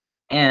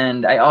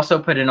 And I also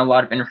put in a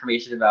lot of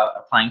information about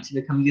applying to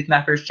become a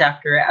YouthMappers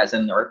chapter, as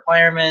in the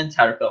requirements,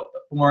 how to fill out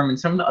the form, and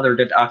some of the other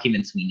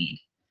documents we need.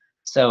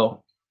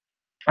 So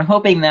I'm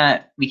hoping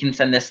that we can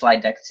send this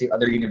slide deck to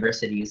other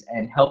universities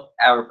and help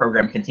our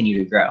program continue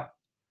to grow.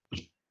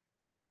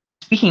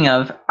 Speaking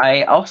of,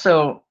 I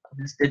also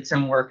did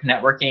some work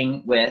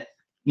networking with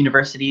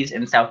universities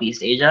in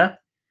Southeast Asia.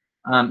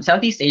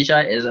 Southeast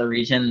Asia is a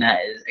region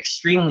that is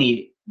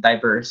extremely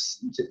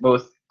diverse,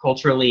 both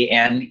culturally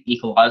and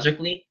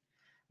ecologically.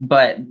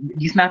 but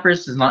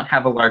YouthMappers does not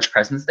have a large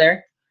presence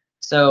there.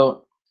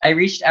 So I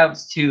reached out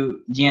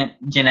to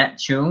Jeanette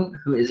Chung,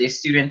 who is a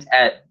student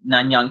at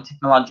Nanyang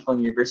Technological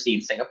University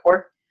in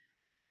Singapore.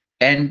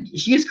 And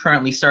she is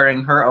currently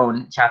starting her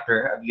own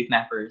chapter of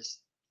YouthMappers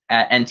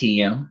at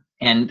NTU.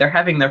 And they're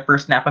having their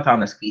first Mapathon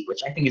this week,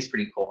 which I think is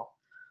pretty cool.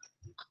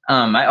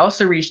 I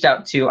also reached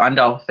out to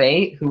Andal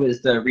Faye, who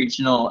is the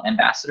regional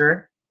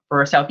ambassador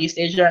for Southeast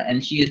Asia,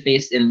 and she is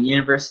based in the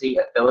University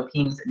of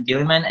Philippines in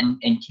Diliman and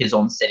in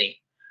Quezon City.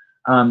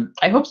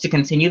 I hope to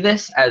continue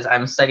this as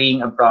I'm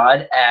studying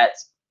abroad at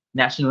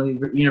National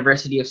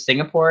University of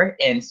Singapore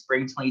in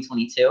spring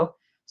 2022.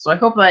 So I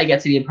hope that I get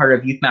to be a part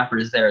of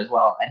YouthMappers there as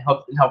well, and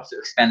hope it helps to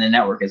expand the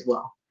network as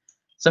well.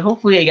 So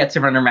hopefully I get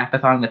to run a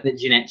Mapathon with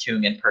Jeanette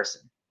Chung in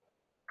person.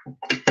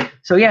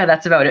 So yeah,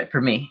 that's about it for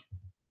me.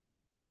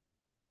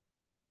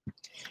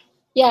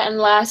 Yeah, and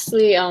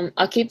lastly,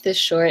 I'll keep this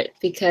short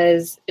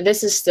because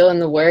this is still in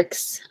the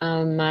works.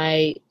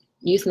 My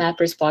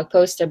YouthMappers blog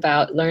post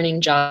about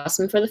learning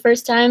GeoCenter for the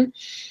first time.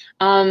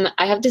 I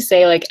have to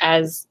say, like,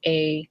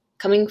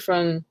 coming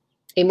from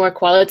a more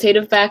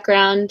qualitative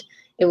background,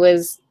 it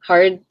was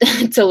hard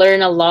to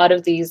learn a lot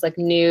of these like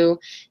new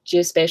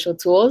geospatial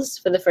tools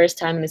for the first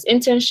time in this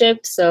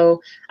internship.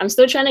 So I'm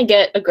still trying to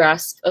get a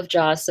grasp of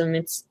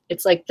GeoCenter.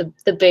 It's like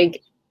the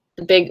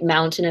big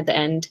mountain at the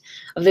end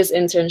of this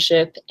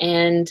internship,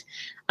 and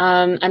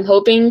I'm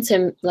hoping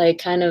to like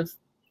kind of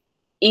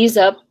ease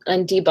up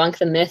and debunk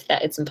the myth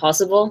that it's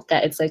impossible,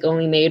 that it's like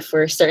only made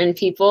for certain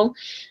people,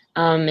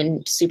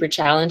 and super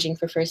challenging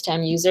for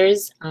first-time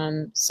users.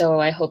 So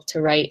I hope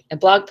to write a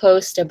blog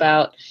post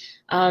about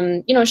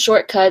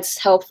shortcuts,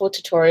 helpful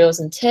tutorials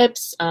and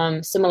tips,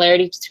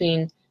 similarities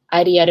between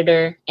ID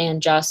Editor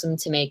and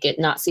GeoCenter to make it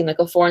not seem like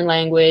a foreign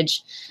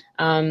language,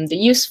 the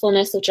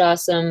usefulness of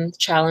GeoCenter,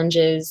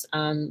 challenges,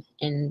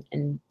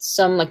 and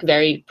some like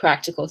very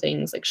practical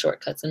things like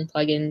shortcuts and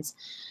plugins,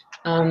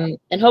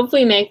 and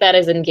hopefully make that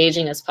as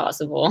engaging as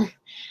possible.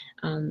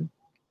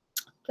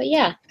 But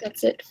yeah,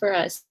 that's it for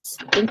us.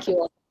 Thank you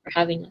all for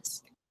having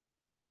us.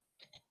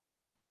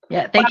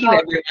 Yeah, thank you,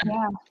 everyone.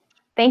 Yeah.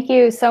 Thank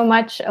you so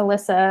much,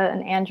 Alysa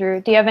and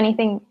Andrew. Do you have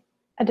anything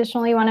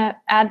additional you want to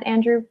add,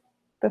 Andrew,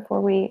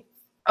 before we?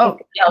 Oh,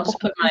 yeah, I'll just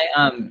put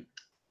my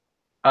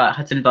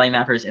Hudson Valley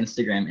Mappers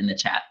Instagram in the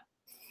chat.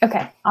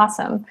 Okay,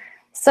 awesome.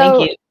 So,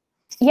 thank you.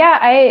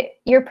 Yeah,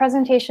 your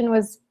presentation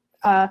was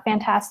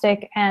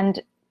fantastic,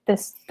 and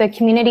the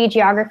community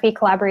geography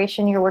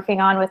collaboration you're working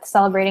on with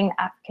Celebrating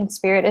the African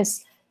Spirit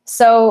is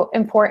so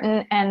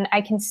important, and I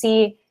can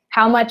see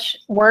how much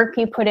work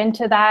you put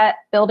into that,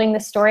 building the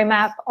story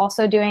map,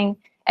 also doing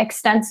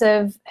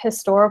extensive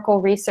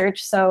historical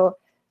research. So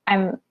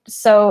I'm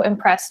so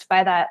impressed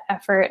by that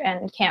effort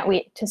and can't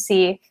wait to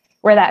see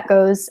where that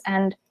goes.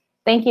 And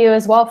thank you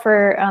as well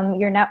for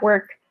your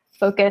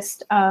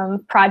network-focused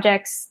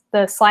projects.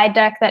 The slide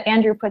deck that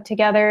Andrew put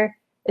together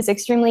is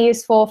extremely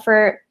useful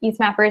for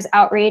YouthMappers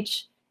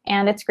outreach,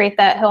 and it's great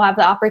that he'll have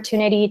the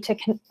opportunity to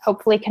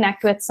hopefully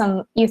connect with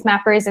some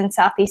YouthMappers in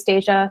Southeast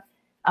Asia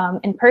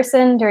in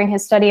person during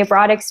his study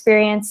abroad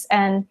experience.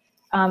 And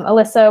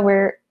Alysa,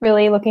 we're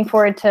really looking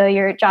forward to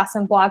your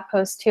GeoCenter blog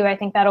post too. I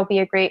think that'll be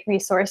a great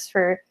resource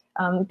for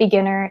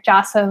beginner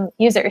GeoCenter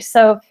users.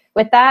 So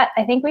with that,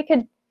 I think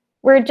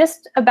we're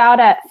just about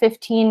at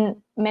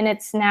 15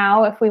 minutes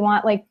now. If we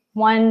want like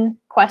one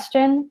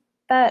question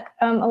that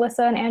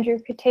Alysa and Andrew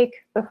could take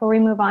before we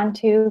move on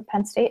to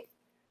Penn State.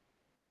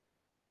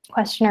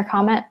 Question or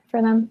comment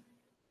for them?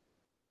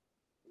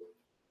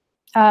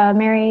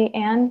 Mary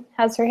Ann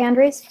has her hand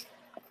raised.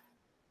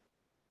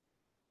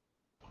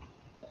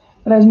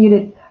 But I was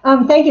muted.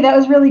 Thank you, that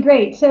was really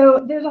great.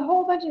 So there's a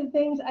whole bunch of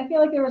things. I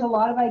feel like there was a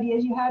lot of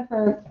ideas you had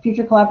for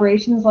future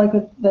collaborations, like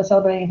with the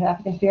Celebrating the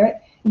African Spirit.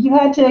 If you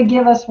had to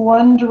give us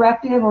one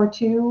directive or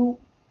two,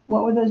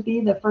 what would those be,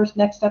 the first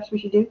next steps we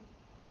should do?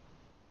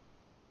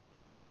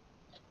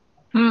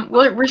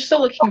 Well, we're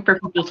still looking for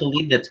people to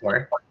lead the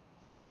tour.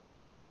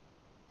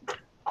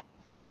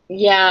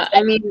 Yeah,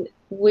 I mean,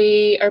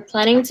 we are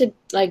planning to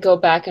like go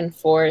back and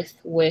forth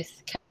with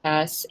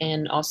Cass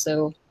and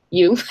also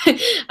you,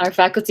 our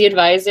faculty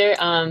advisor,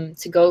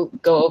 to go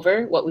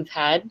over what we've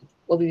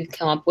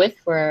come up with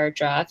for our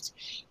draft,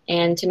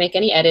 and to make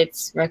any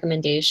edits,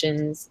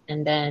 recommendations,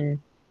 and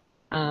then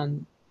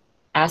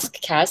ask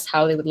Cass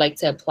how they would like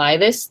to apply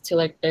this to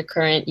like their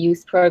current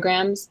youth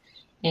programs,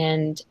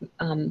 and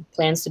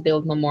plans to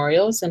build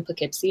memorials in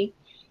Poughkeepsie,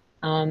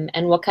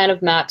 and what kind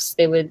of maps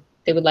they would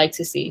like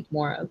to see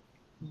more of.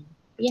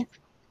 Yeah.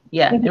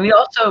 Yeah, and we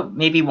also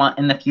maybe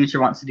in the future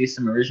want to do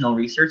some original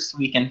research so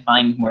we can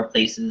find more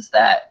places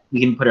that we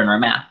can put on our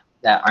map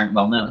that aren't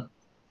well known.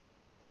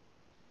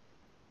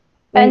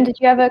 Ben, did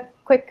you have a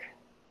quick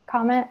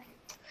comment?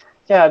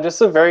 Yeah,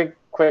 just a very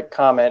quick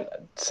comment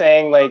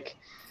saying, like,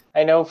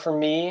 I know for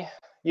me,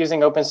 using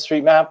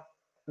OpenStreetMap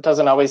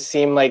doesn't always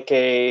seem like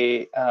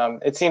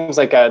it seems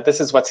like a this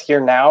is what's here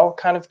now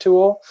kind of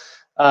tool.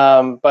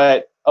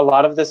 But a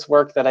lot of this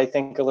work that I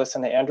think Alysa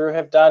and Andrew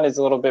have done is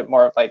a little bit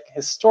more of like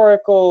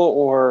historical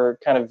or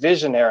kind of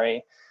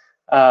visionary.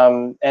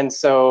 And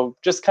so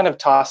just kind of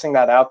tossing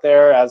that out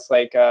there as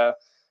like,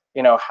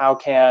 how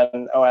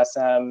can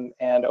OSM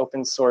and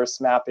open source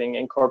mapping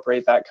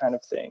incorporate that kind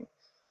of thing?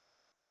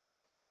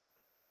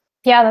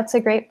 Yeah, that's a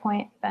great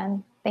point,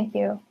 Ben. Thank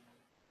you.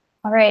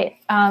 All right,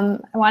 I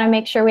want to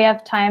make sure we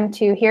have time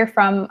to hear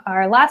from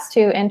our last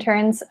two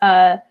interns,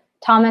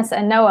 Thomas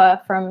and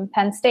Noah from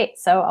Penn State.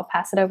 So I'll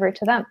pass it over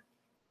to them.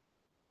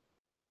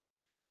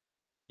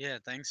 Yeah,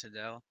 thanks,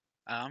 Adele.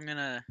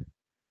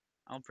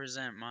 I'll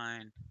present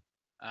mine.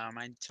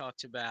 I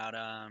talked about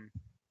I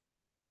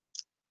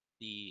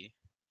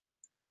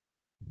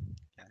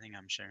think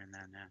I'm sharing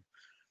that now.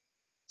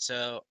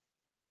 So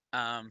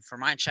for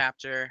my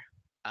chapter,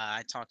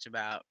 I talked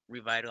about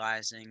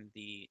revitalizing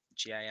the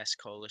GIS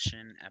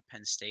coalition at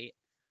Penn State.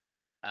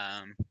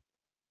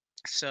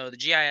 So the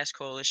GIS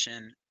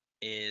coalition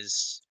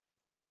is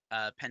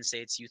Penn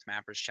State's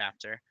YouthMappers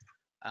chapter.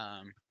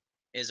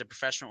 Is a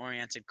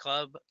professional-oriented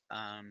club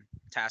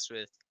tasked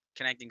with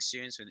connecting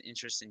students with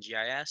interest in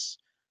GIS.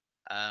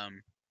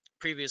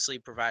 Previously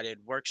provided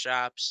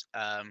workshops,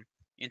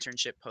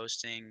 internship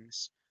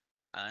postings,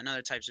 and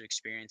other types of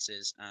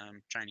experiences,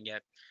 trying to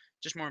get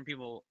just more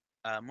people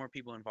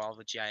involved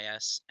with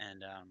GIS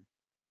and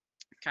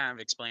kind of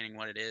explaining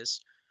what it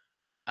is.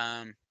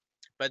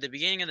 But at the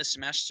beginning of the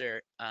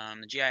semester,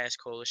 the GIS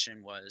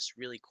coalition was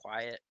really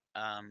quiet.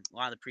 A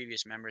lot of the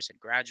previous members had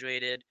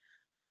graduated.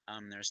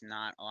 There's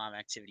not a lot of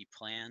activity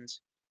planned,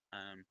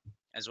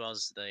 as well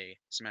as the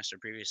semester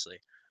previously.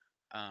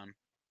 And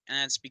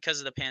that's because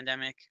of the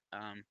pandemic.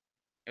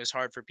 It was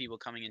hard for people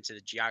coming into the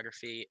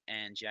geography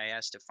and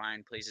GIS to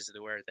find places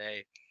where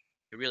they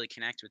could really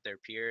connect with their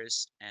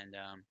peers and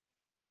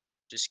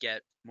just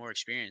get more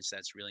experience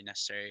that's really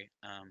necessary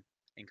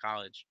in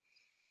college.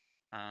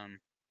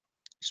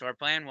 So our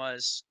plan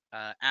was,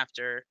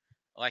 after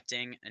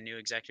electing a new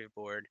executive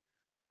board,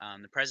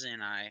 the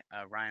president and I,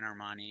 Ryan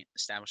Armani,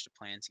 established a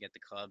plan to get the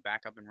club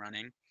back up and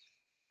running,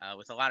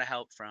 with a lot of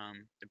help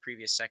from the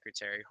previous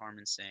secretary,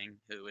 Harman Singh,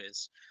 who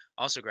is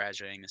also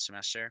graduating this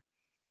semester.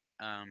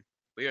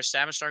 We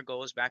established our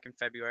goals back in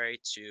February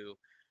to,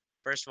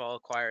 first of all,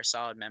 acquire a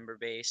solid member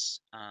base,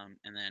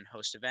 and then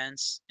host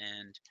events,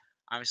 and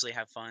obviously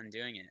have fun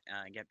doing it,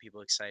 get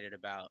people excited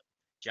about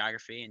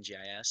geography and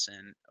GIS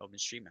and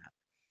OpenStreetMap.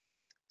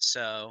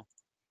 So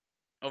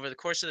over the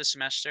course of the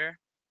semester,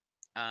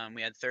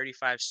 we had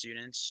 35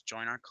 students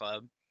join our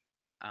club,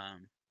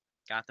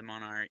 got them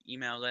on our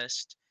email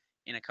list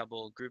in a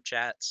couple group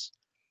chats.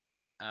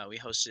 We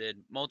hosted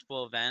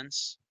multiple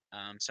events,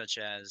 such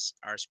as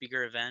our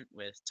speaker event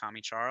with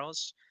Tommy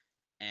Charles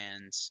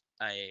and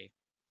a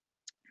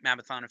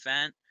Mapathon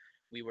event.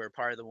 We were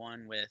part of the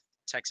one with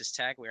Texas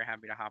Tech. We were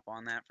happy to hop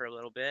on that for a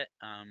little bit.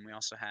 We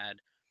also had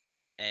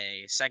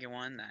a second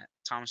one that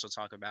Thomas will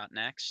talk about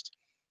next.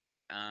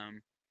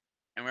 And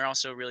we're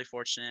also really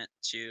fortunate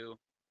to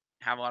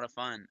have a lot of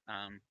fun.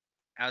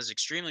 I was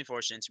extremely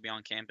fortunate to be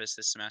on campus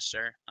this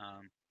semester,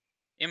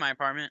 in my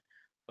apartment,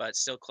 but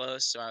still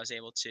close. So I was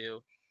able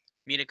to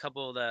meet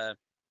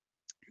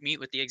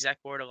with the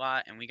exec board a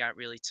lot, and we got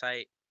really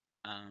tight,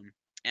 and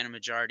a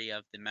majority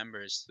of the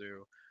members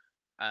through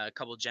a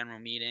couple general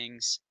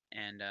meetings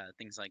and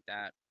things like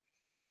that.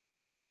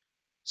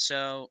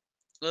 So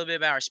a little bit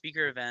about our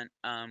speaker event.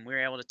 We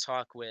were able to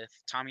talk with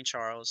Tommy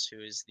Charles,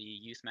 who is the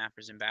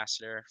YouthMappers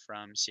ambassador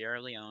from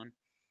Sierra Leone.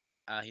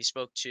 He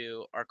spoke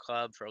to our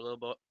club for a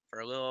little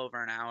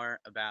over an hour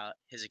about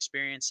his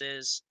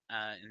experiences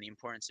and the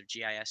importance of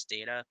GIS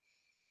data.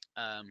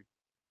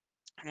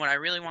 What I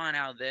really wanted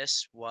out of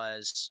this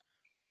was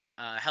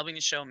helping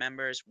to show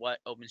members what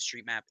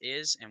OpenStreetMap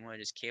is and what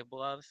it is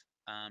capable of,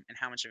 and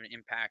how much of an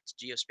impact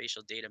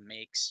geospatial data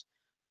makes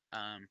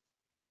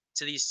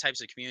to these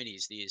types of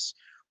communities, these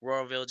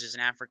rural villages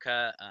in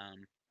Africa,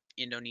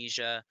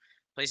 Indonesia,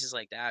 places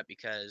like that.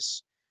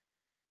 Because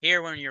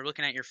here, when you're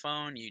looking at your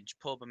phone, you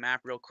pull up a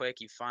map real quick,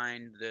 you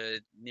find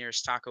the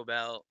nearest Taco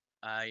Bell,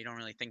 you don't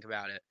really think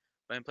about it.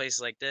 But in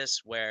places like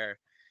this, where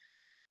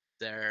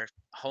their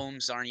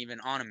homes aren't even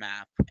on a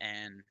map,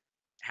 and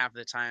half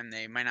the time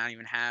they might not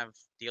even have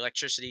the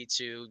electricity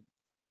to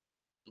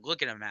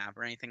look at a map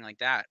or anything like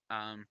that.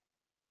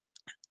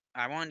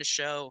 I wanted to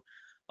show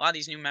a lot of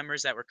these new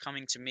members that were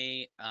coming to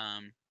me,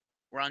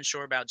 were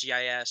unsure about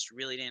GIS,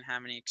 really didn't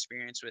have any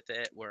experience with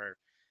it, were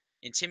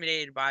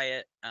intimidated by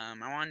it. I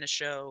wanted to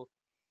show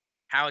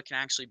how it can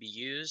actually be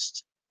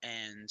used,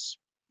 and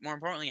more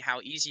importantly, how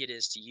easy it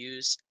is to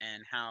use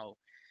and how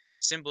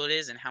simple it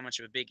is and how much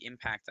of a big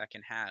impact that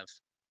can have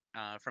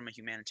from a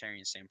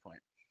humanitarian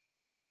standpoint.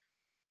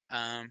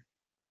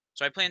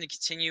 So I plan to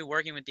continue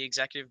working with the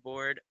executive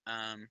board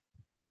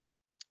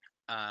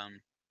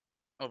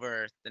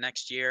over the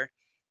next year,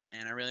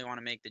 and I really want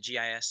to make the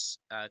GIS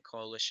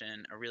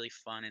Coalition a really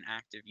fun and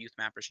active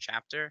YouthMappers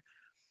chapter,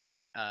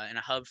 and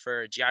a hub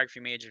for geography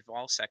majors of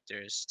all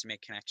sectors to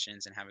make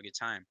connections and have a good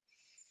time.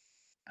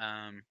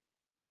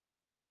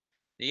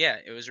 Yeah,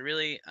 it was a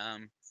really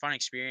fun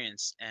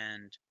experience,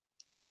 and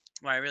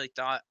what I really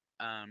thought,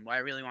 what I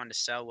really wanted to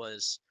sell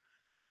was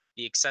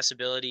the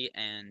accessibility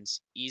and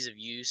ease of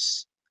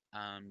use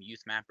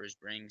YouthMappers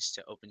brings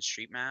to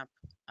OpenStreetMap.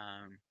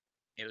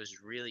 It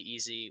was really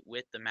easy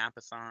with the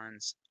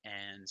mapathons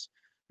and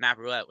Map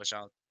Roulette, which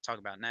I'll talk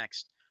about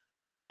next.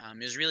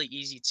 It was really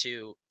easy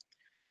to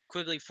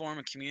quickly form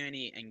a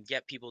community and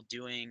get people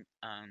doing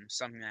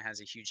something that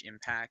has a huge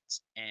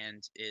impact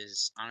and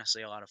is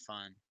honestly a lot of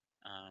fun.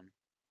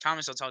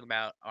 Thomas will talk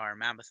about our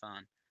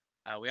mapathon.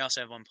 We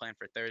also have one planned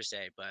for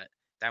Thursday, but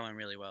that went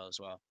really well as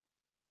well.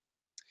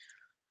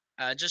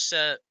 Just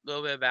a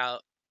little bit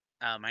about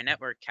my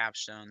network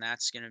capstone.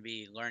 That's going to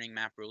be learning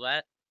Map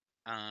Roulette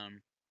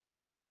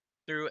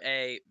through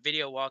a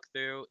video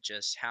walkthrough,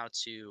 just how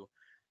to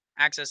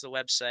access the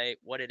website,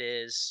 what it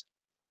is,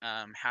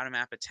 how to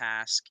map a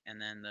task,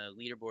 and then the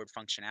leaderboard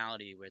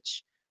functionality,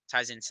 which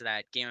ties into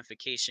that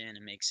gamification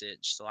and makes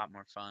it just a lot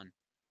more fun.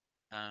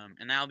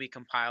 And that will be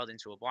compiled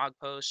into a blog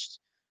post,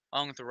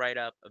 along with a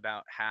write-up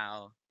about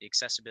how the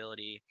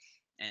accessibility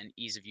and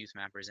ease of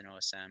YouthMappers in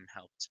OSM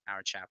helped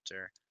our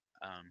chapter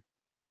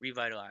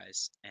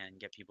revitalize and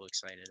get people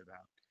excited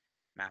about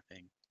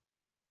mapping.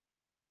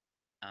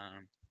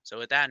 So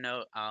with that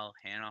note, I'll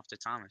hand off to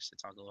Thomas to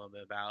talk a little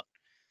bit about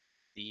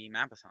the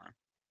mapathon.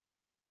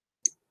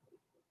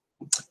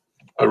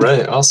 All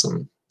right,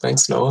 awesome.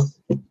 Thanks, Noah.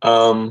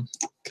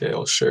 Okay,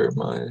 I'll share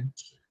my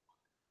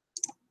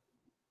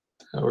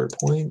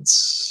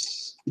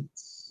PowerPoints.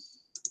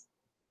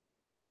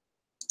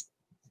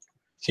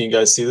 Can you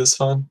guys see this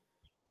fine?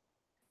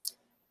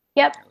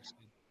 Yep.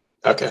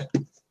 Okay.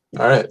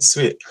 All right,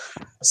 sweet.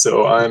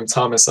 So I'm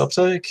Thomas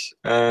Updike,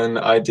 and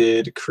I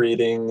did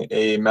creating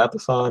a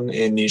mapathon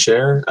in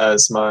Niger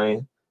as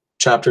my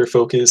chapter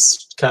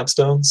focused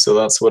capstone. So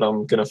that's what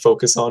I'm going to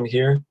focus on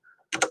here.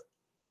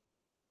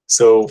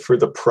 So for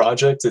the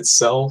project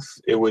itself,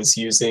 it was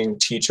using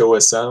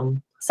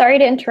TeachOSM. Sorry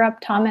to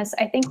interrupt, Thomas.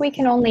 I think we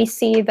can only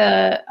see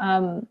the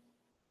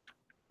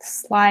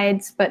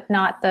slides, but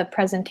not the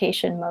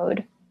presentation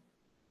mode.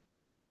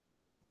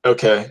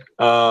 Okay.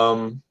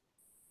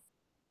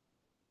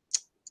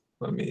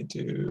 Let me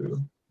do,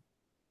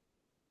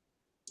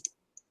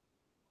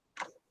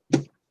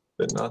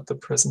 but not the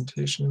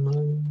presentation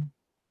mode.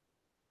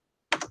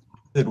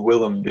 Did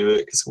Willem do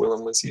it? Because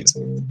Willem was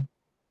using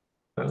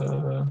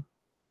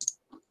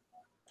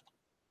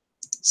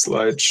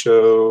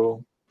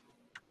slideshow.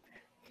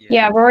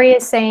 Yeah, Rory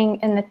is saying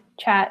in the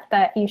chat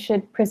that you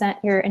should present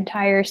your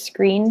entire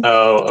screen.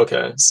 Oh,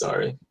 okay.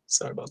 Sorry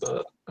about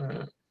that. All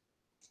right.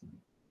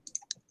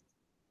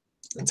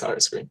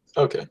 Entire screen.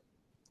 Okay.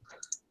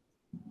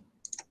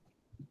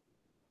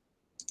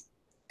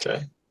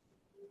 Okay.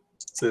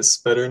 Is this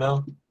better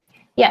now?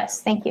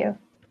 Yes, thank you.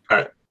 All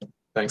right.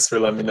 Thanks for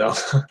letting me know.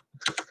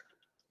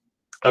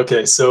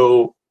 Okay,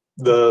 so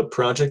the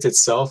project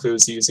itself, it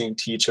was using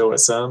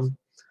TeachOSM,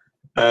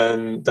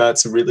 and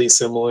that's really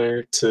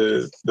similar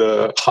to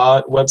the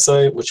HOT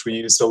website, which we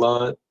used a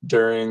lot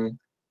during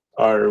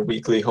our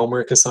weekly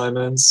homework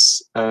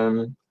assignments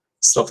and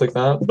stuff like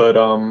that. But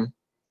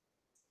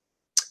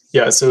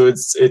yeah, so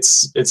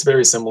it's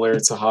very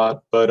similar to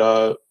HOT,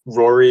 but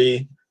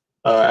Rory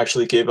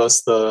actually gave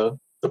us the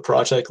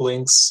project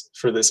links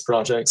for this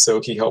project, so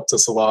he helped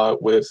us a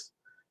lot with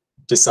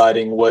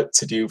deciding what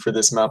to do for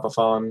this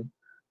mapathon.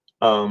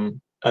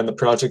 And the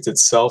project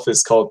itself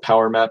is called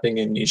Power Mapping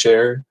in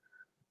Niger,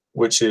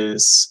 which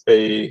is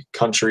a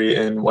country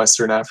in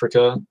Western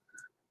Africa.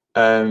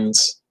 And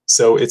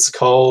so it's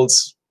called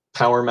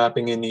Power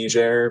Mapping in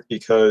Niger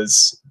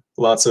because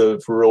lots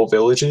of rural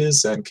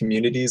villages and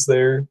communities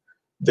there,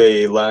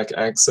 they lack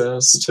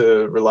access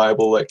to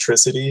reliable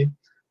electricity.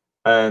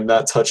 And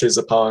that touches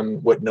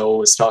upon what Noah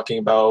was talking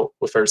about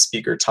with our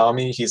speaker,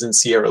 Tommy. He's in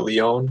Sierra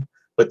Leone,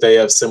 but they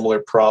have similar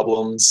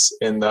problems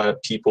in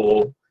that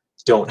people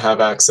don't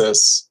have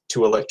access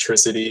to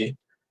electricity,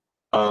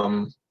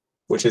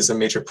 which is a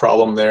major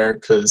problem there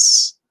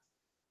because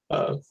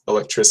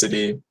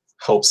electricity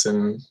helps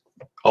in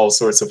all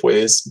sorts of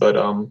ways. But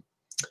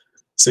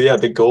so yeah,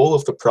 the goal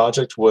of the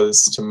project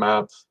was to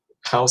map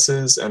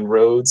houses and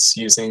roads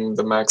using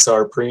the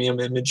Maxar premium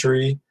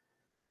imagery.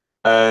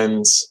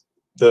 And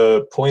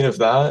the point of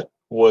that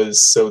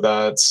was so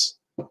that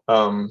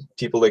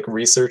people like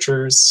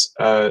researchers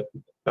at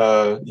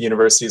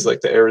universities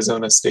like the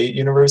Arizona State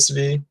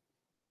University,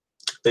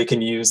 they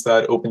can use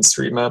that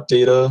OpenStreetMap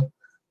data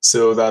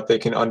so that they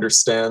can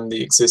understand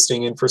the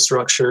existing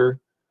infrastructure,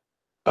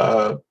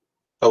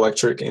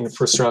 electric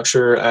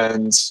infrastructure,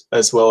 and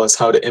as well as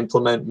how to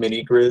implement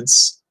mini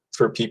grids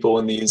for people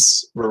in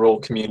these rural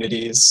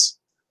communities.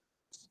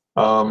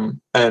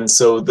 And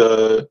so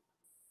the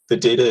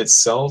data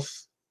itself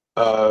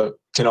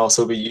can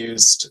also be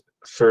used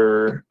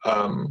for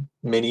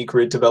mini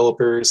grid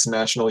developers,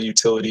 national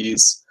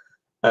utilities,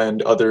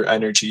 and other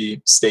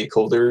energy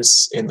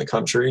stakeholders in the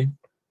country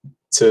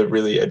to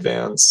really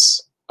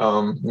advance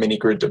mini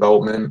grid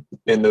development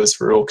in those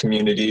rural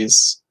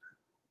communities.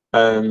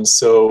 And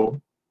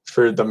so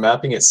for the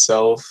mapping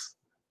itself,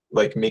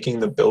 like making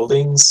the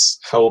buildings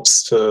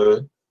helps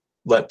to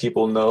let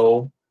people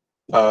know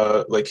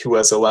like who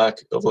has a lack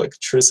of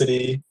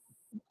electricity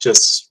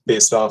just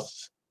based off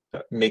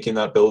making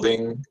that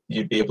building,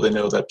 you'd be able to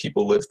know that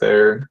people live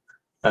there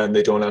and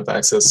they don't have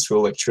access to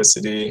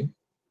electricity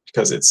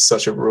because it's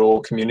such a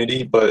rural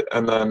community.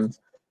 And then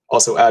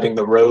also adding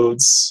the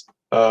roads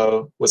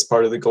was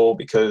part of the goal,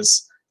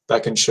 because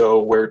that can show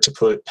where to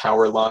put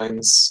power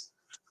lines,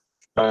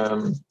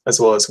 as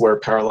well as where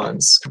power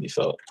lines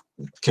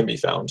can be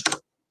found.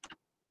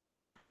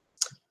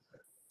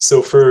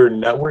 So for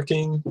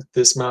networking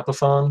this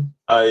mapathon,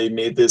 I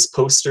made this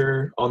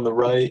poster on the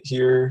right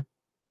here,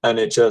 and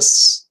it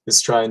just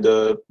is trying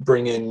to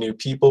bring in new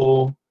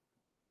people,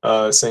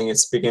 saying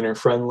it's beginner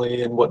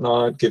friendly and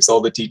whatnot, gives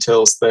all the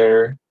details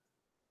there.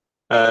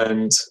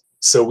 And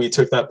so we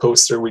took that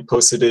poster, we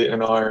posted it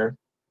in our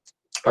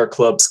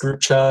club's group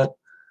chat,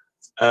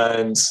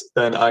 and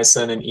then I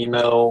sent an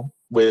email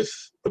with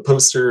the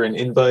poster and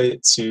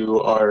invite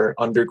to our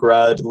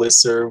undergrad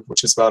listserv,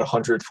 which is about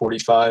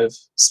 145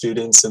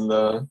 students in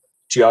the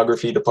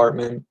geography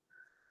department.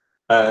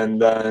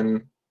 And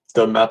then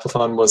the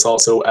mapathon was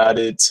also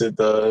added to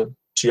the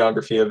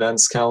geography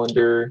events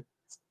calendar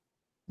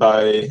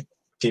by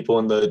people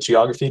in the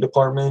geography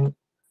department.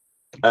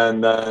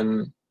 And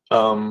then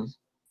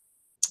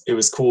it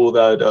was cool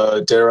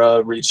that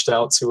Dara reached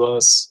out to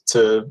us,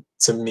 to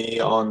me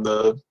on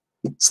the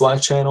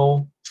Slack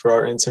channel for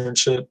our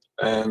internship,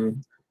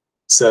 and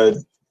said,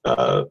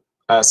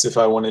 asked if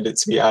I wanted it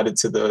to be added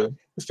to the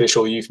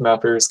official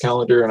YouthMappers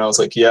calendar, and I was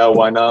like, yeah,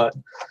 why not?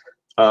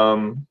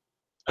 And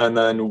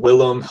then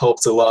Willem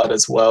helped a lot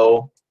as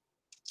well.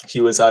 He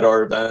was at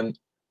our event,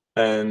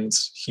 and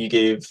he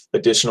gave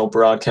additional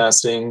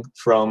broadcasting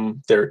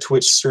from their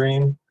Twitch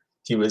stream.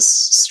 He was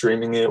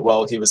streaming it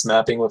while he was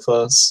mapping with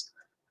us,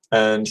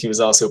 and he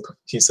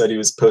said he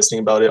was posting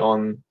about it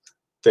on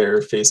their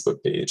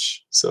Facebook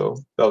page. So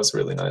that was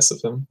really nice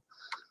of him.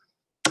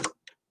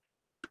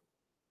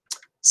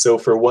 So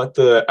for what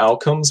the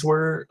outcomes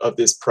were of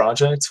this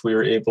project, we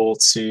were able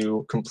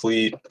to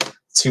complete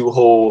two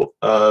whole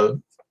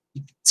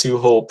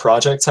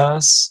project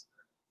tasks.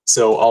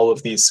 So all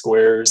of these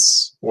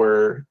squares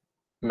were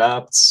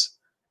mapped.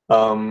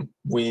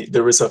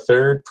 There was a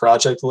third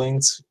project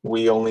linked.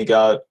 We only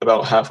got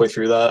about halfway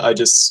through that. I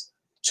just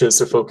chose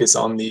to focus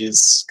on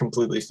these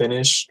completely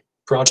finished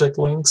project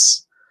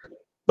links.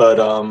 But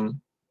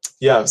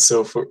yeah,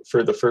 so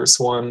for the first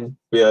one,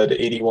 we had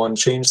 81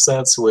 change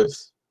sets with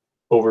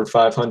over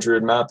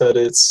 500 map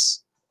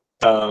edits.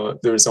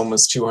 There was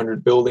almost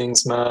 200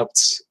 buildings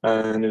mapped,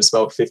 and there's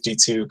about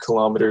 52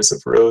 kilometers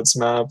of roads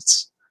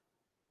mapped.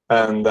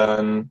 And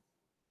then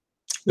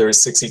there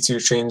was 62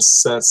 change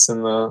sets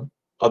in the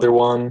other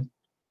one,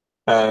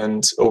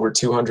 and over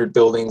 200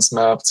 buildings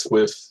mapped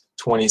with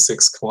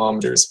 26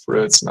 kilometers of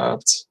roads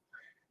mapped.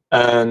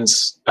 And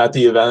at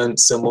the event,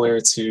 similar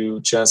to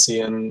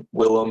Jesse and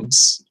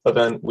Willem's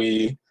event,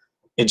 we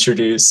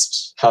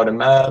introduced how to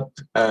map,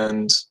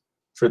 and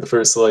for the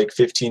first like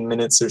 15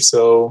 minutes or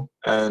so,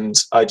 and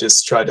I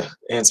just tried to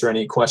answer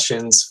any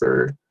questions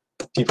for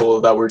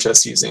people that were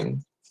just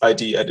using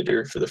ID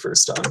editor for the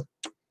first time.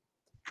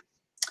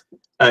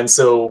 And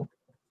so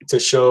to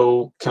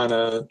show kind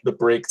of the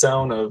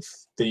breakdown of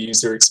the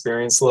user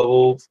experience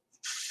level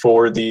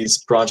for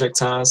these project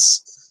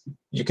tasks,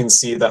 you can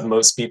see that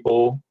most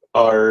people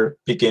are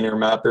beginner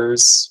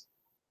mappers,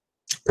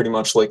 pretty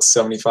much like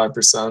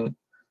 75%.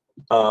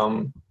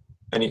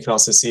 And you can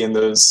also see in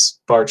those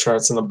bar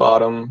charts in the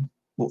bottom,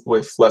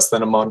 with less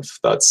than a month,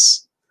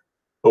 that's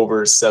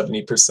over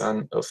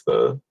 70% of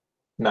the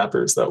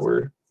mappers that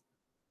were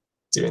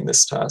doing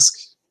this task.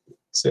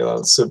 So yeah,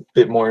 that's a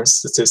bit more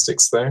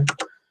statistics there.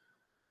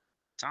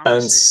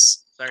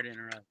 Sorry to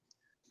interrupt,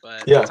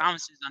 but yeah,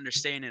 Thomas is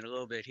understating it a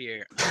little bit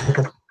here.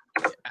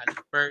 At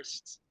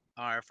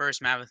our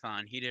first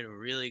mapathon, he did a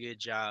really good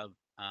job.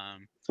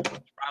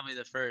 Probably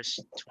the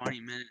first 20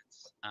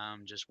 minutes,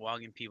 just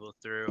walking people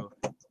through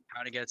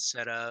how to get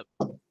set up,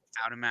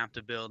 how to map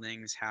the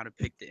buildings, how to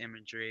pick the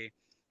imagery,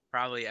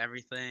 probably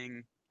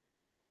everything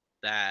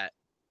that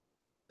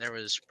there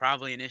was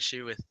probably an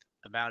issue with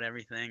about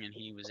everything, and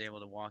he was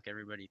able to walk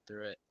everybody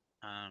through it.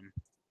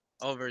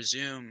 Over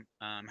Zoom,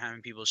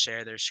 having people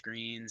share their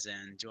screens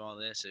and do all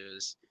this,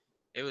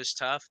 it was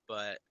tough,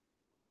 but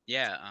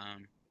yeah,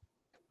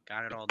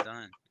 got it all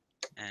done,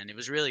 and it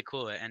was really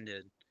cool. It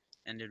ended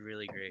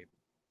really great.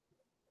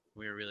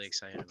 We were really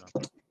excited about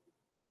that.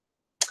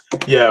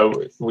 Yeah,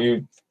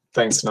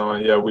 thanks,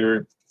 Noah. Yeah, we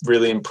were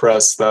really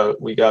impressed that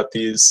we got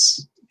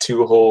these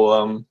two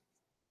whole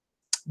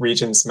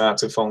regions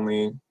mapped with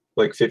only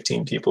like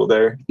 15 people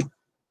there.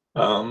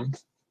 Yeah,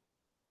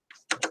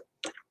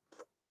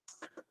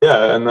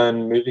 and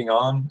then moving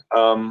on,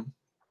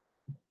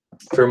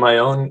 for my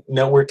own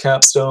network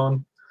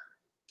capstone,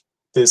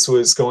 this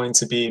was going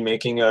to be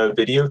making a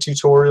video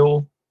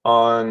tutorial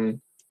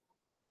on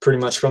pretty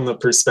much from the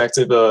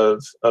perspective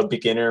of a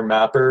beginner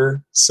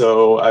mapper.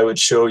 So I would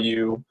show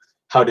you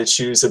how to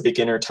choose a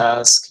beginner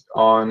task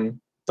on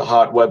the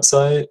HOT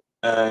website,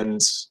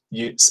 and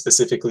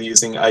specifically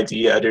using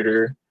ID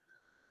editor.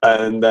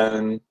 And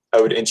then I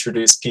would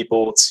introduce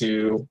people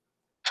to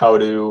how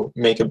to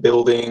make a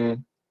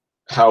building,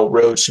 how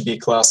roads should be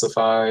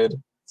classified,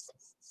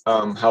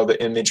 how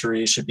the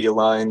imagery should be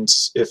aligned,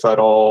 if at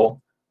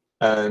all,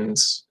 and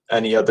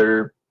any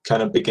other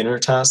kind of beginner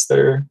tasks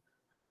there.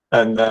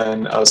 And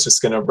then I was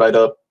just going to write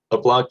up a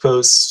blog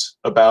post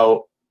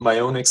about my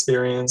own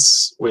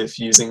experience with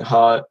using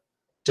HOT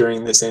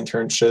during this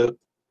internship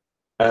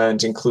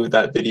and include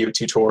that video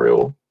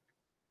tutorial.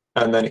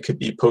 And then it could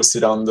be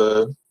posted on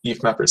the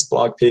YouthMappers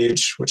blog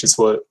page, which is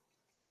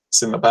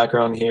what's in the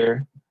background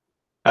here.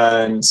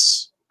 And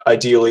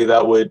ideally,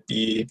 that would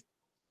be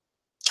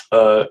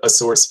a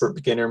source for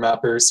beginner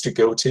mappers to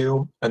go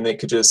to, and they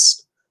could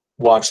just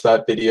watch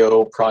that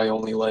video, probably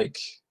only like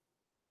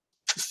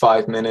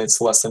 5 minutes,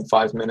 less than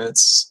 5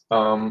 minutes,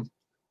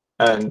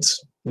 and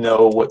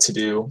know what to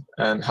do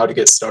and how to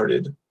get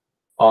started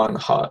on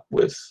HOT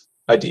with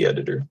ID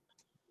Editor.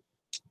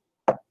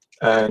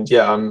 And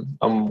yeah,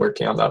 I'm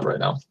working on that right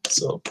now,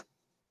 so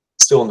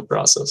still in the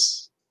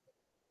process.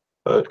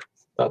 But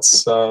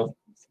that's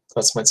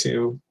my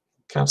 2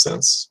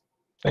 capstans.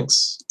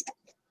 Thanks.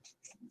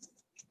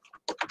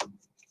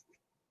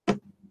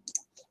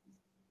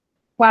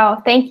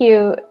 Wow, thank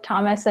you,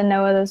 Thomas and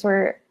Noah. Those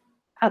were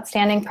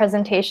outstanding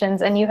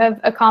presentations, and you have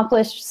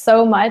accomplished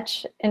so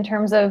much in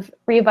terms of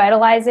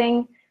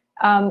revitalizing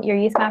your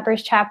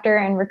YouthMappers chapter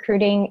and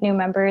recruiting new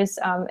members.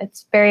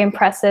 It's very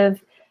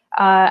impressive.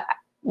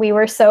 We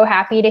were so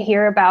happy to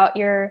hear about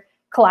your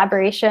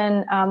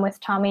collaboration with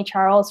Tommy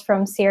Charles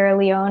from Sierra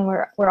Leone.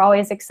 We're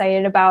always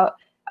excited about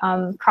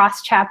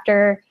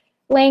cross-chapter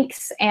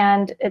links,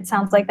 and it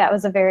sounds like that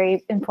was a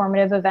very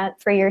informative event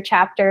for your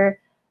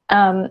chapter.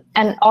 And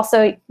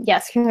also,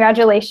 yes,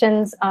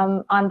 congratulations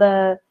on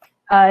the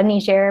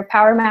Niger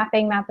Power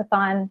Mapping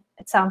Mapathon.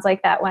 It sounds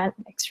like that went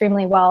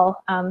extremely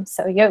well.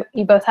 So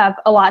you both have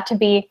a lot to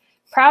be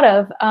proud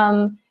of.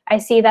 I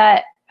see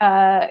that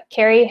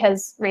Carrie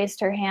has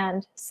raised her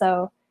hand.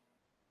 So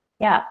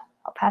yeah,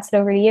 I'll pass it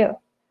over to you.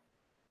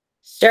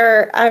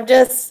 Sure. I'm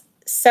just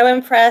so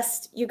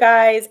impressed. You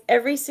guys,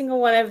 every single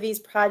one of these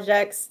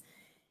projects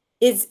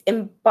is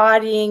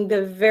embodying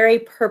the very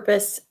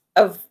purpose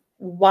of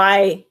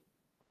why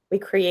we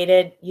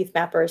created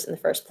YouthMappers in the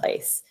first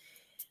place.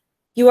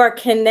 You are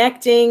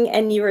connecting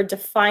and you are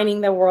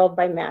defining the world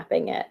by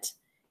mapping it.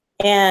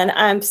 And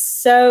I'm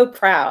so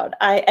proud.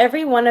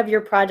 Every one of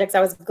your projects,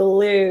 I was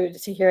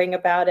glued to hearing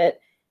about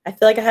it. I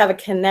feel like I have a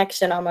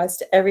connection almost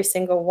to every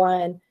single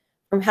one,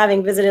 from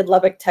having visited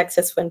Lubbock,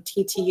 Texas when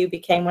TTU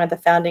became one of the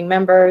founding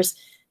members,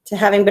 to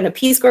having been a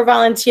Peace Corps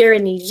volunteer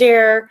in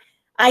Niger.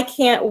 I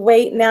can't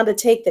wait now to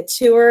take the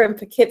tour in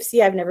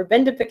Poughkeepsie. I've never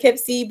been to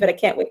Poughkeepsie, but I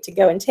can't wait to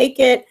go and take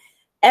it.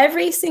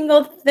 Every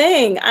single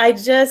thing, I'm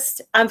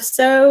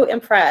so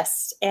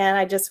impressed. And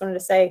I just wanted to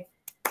say,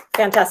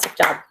 fantastic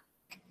job.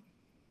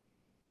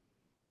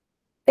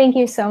 Thank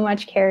you so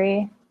much,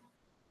 Carrie.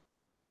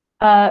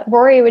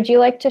 Rory, would you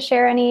like to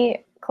share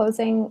any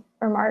closing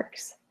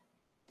remarks?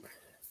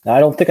 I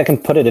don't think I can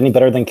put it any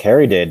better than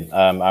Carrie did.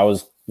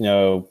 I've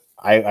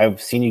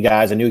seen you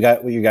guys. I knew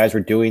what you guys were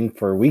doing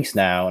for weeks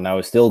now, and I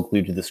was still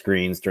glued to the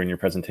screens during your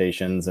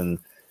presentations and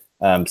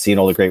seeing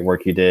all the great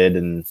work you did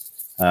and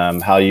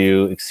how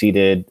you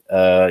exceeded,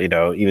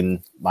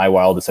 even my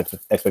wildest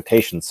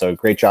expectations. So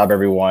great job,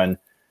 everyone.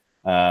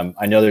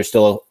 I know there's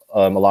still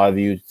a lot of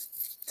you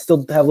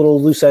still have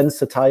little loose ends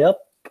to tie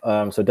up.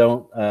 So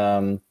don't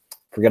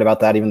forget about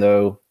that, even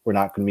though we're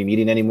not going to be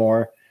meeting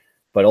anymore.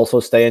 But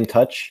also stay in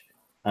touch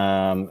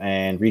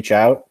and reach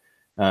out.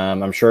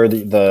 I'm sure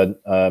the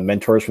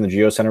mentors from the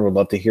GeoCenter would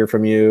love to hear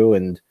from you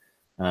and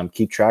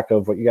keep track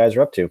of what you guys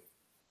are up to.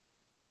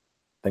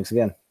 Thanks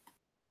again.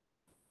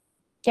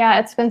 Yeah,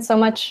 it's been so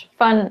much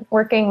fun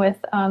working with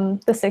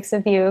the 6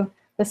 of you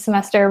this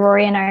semester.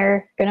 Rory and I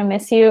are going to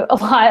miss you a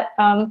lot.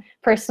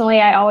 Personally,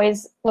 I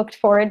always looked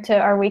forward to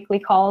our weekly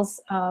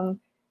calls. And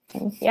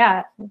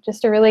yeah,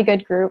 just a really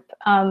good group.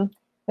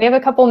 We have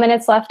a couple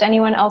minutes left.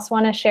 Anyone else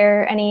want to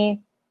share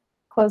any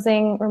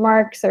closing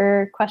remarks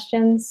or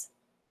questions?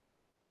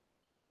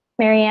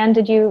 Marianne,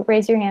 did you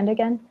raise your hand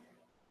again?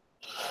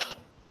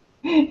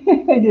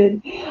 I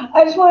did.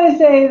 I just want to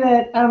say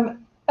that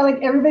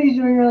everybody's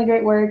doing really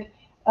great work.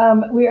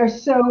 We are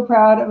so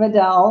proud of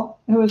Adele,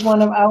 who is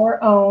one of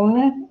our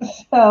own.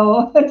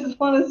 So I just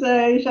want to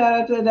say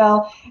shout out to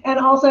Adele. And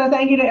also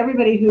thank you to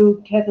everybody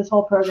who kept this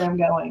whole program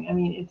going. I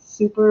mean, it's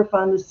super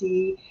fun to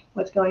see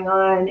what's going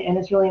on, and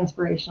it's really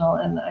inspirational.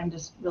 And I'm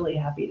just really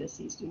happy to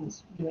see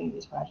students doing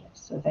these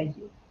projects. So thank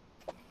you.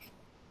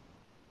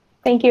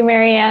 Thank you,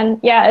 Marianne.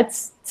 Yeah,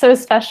 it's so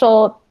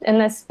special in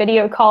this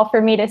video call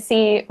for me to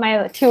see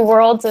my 2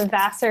 worlds of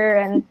Vassar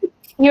and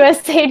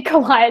USAID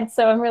collide.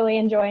 So I'm really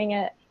enjoying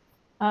it.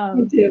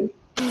 Me too.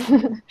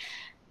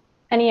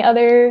 Any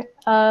other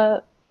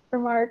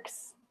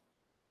remarks?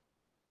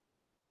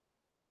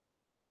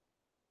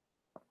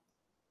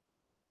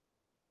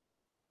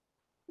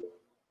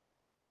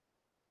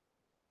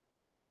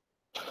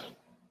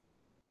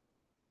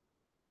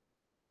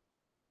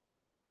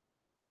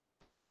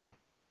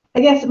 I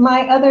guess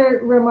my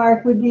other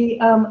remark would be,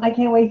 I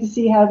can't wait to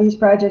see how these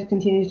projects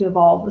continue to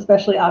evolve,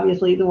 especially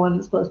obviously the one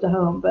that's close to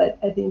home. But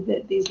I think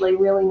that these lay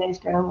really nice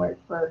groundwork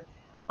for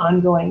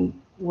ongoing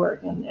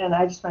work, and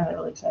I just find that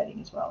really exciting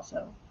as well.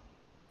 So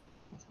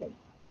that's good.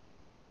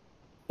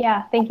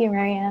 Yeah, thank you,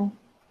 Marianne.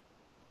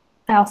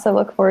 I also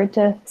look forward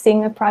to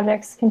seeing the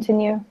projects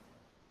continue.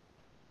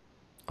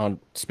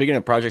 Speaking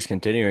of projects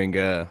continuing,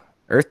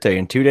 Earth Day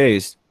in 2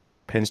 days,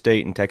 Penn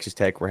State and Texas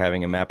Tech, we're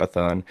having a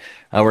mapathon.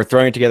 We're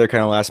throwing it together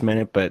kind of last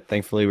minute, but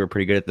thankfully we're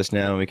pretty good at this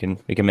now. We can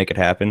make it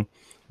happen.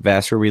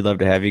 Vassar, we'd love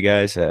to have you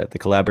guys. The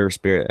collaborative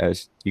spirit,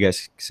 as you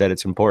guys said,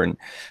 it's important.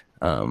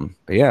 But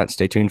yeah,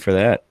 stay tuned for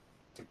that.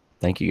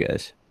 Thank you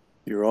guys.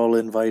 You're all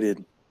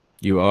invited.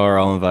 You are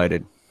all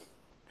invited.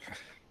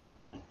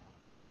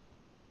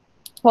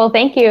 Well,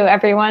 thank you,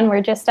 everyone.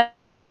 We're just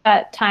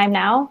at time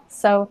now.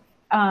 So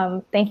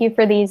thank you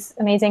for these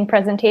amazing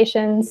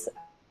presentations.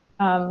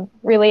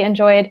 Really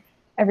enjoyed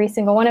every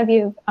single one of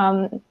you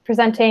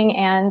presenting.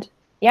 And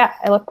yeah,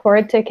 I look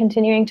forward to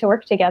continuing to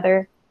work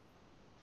together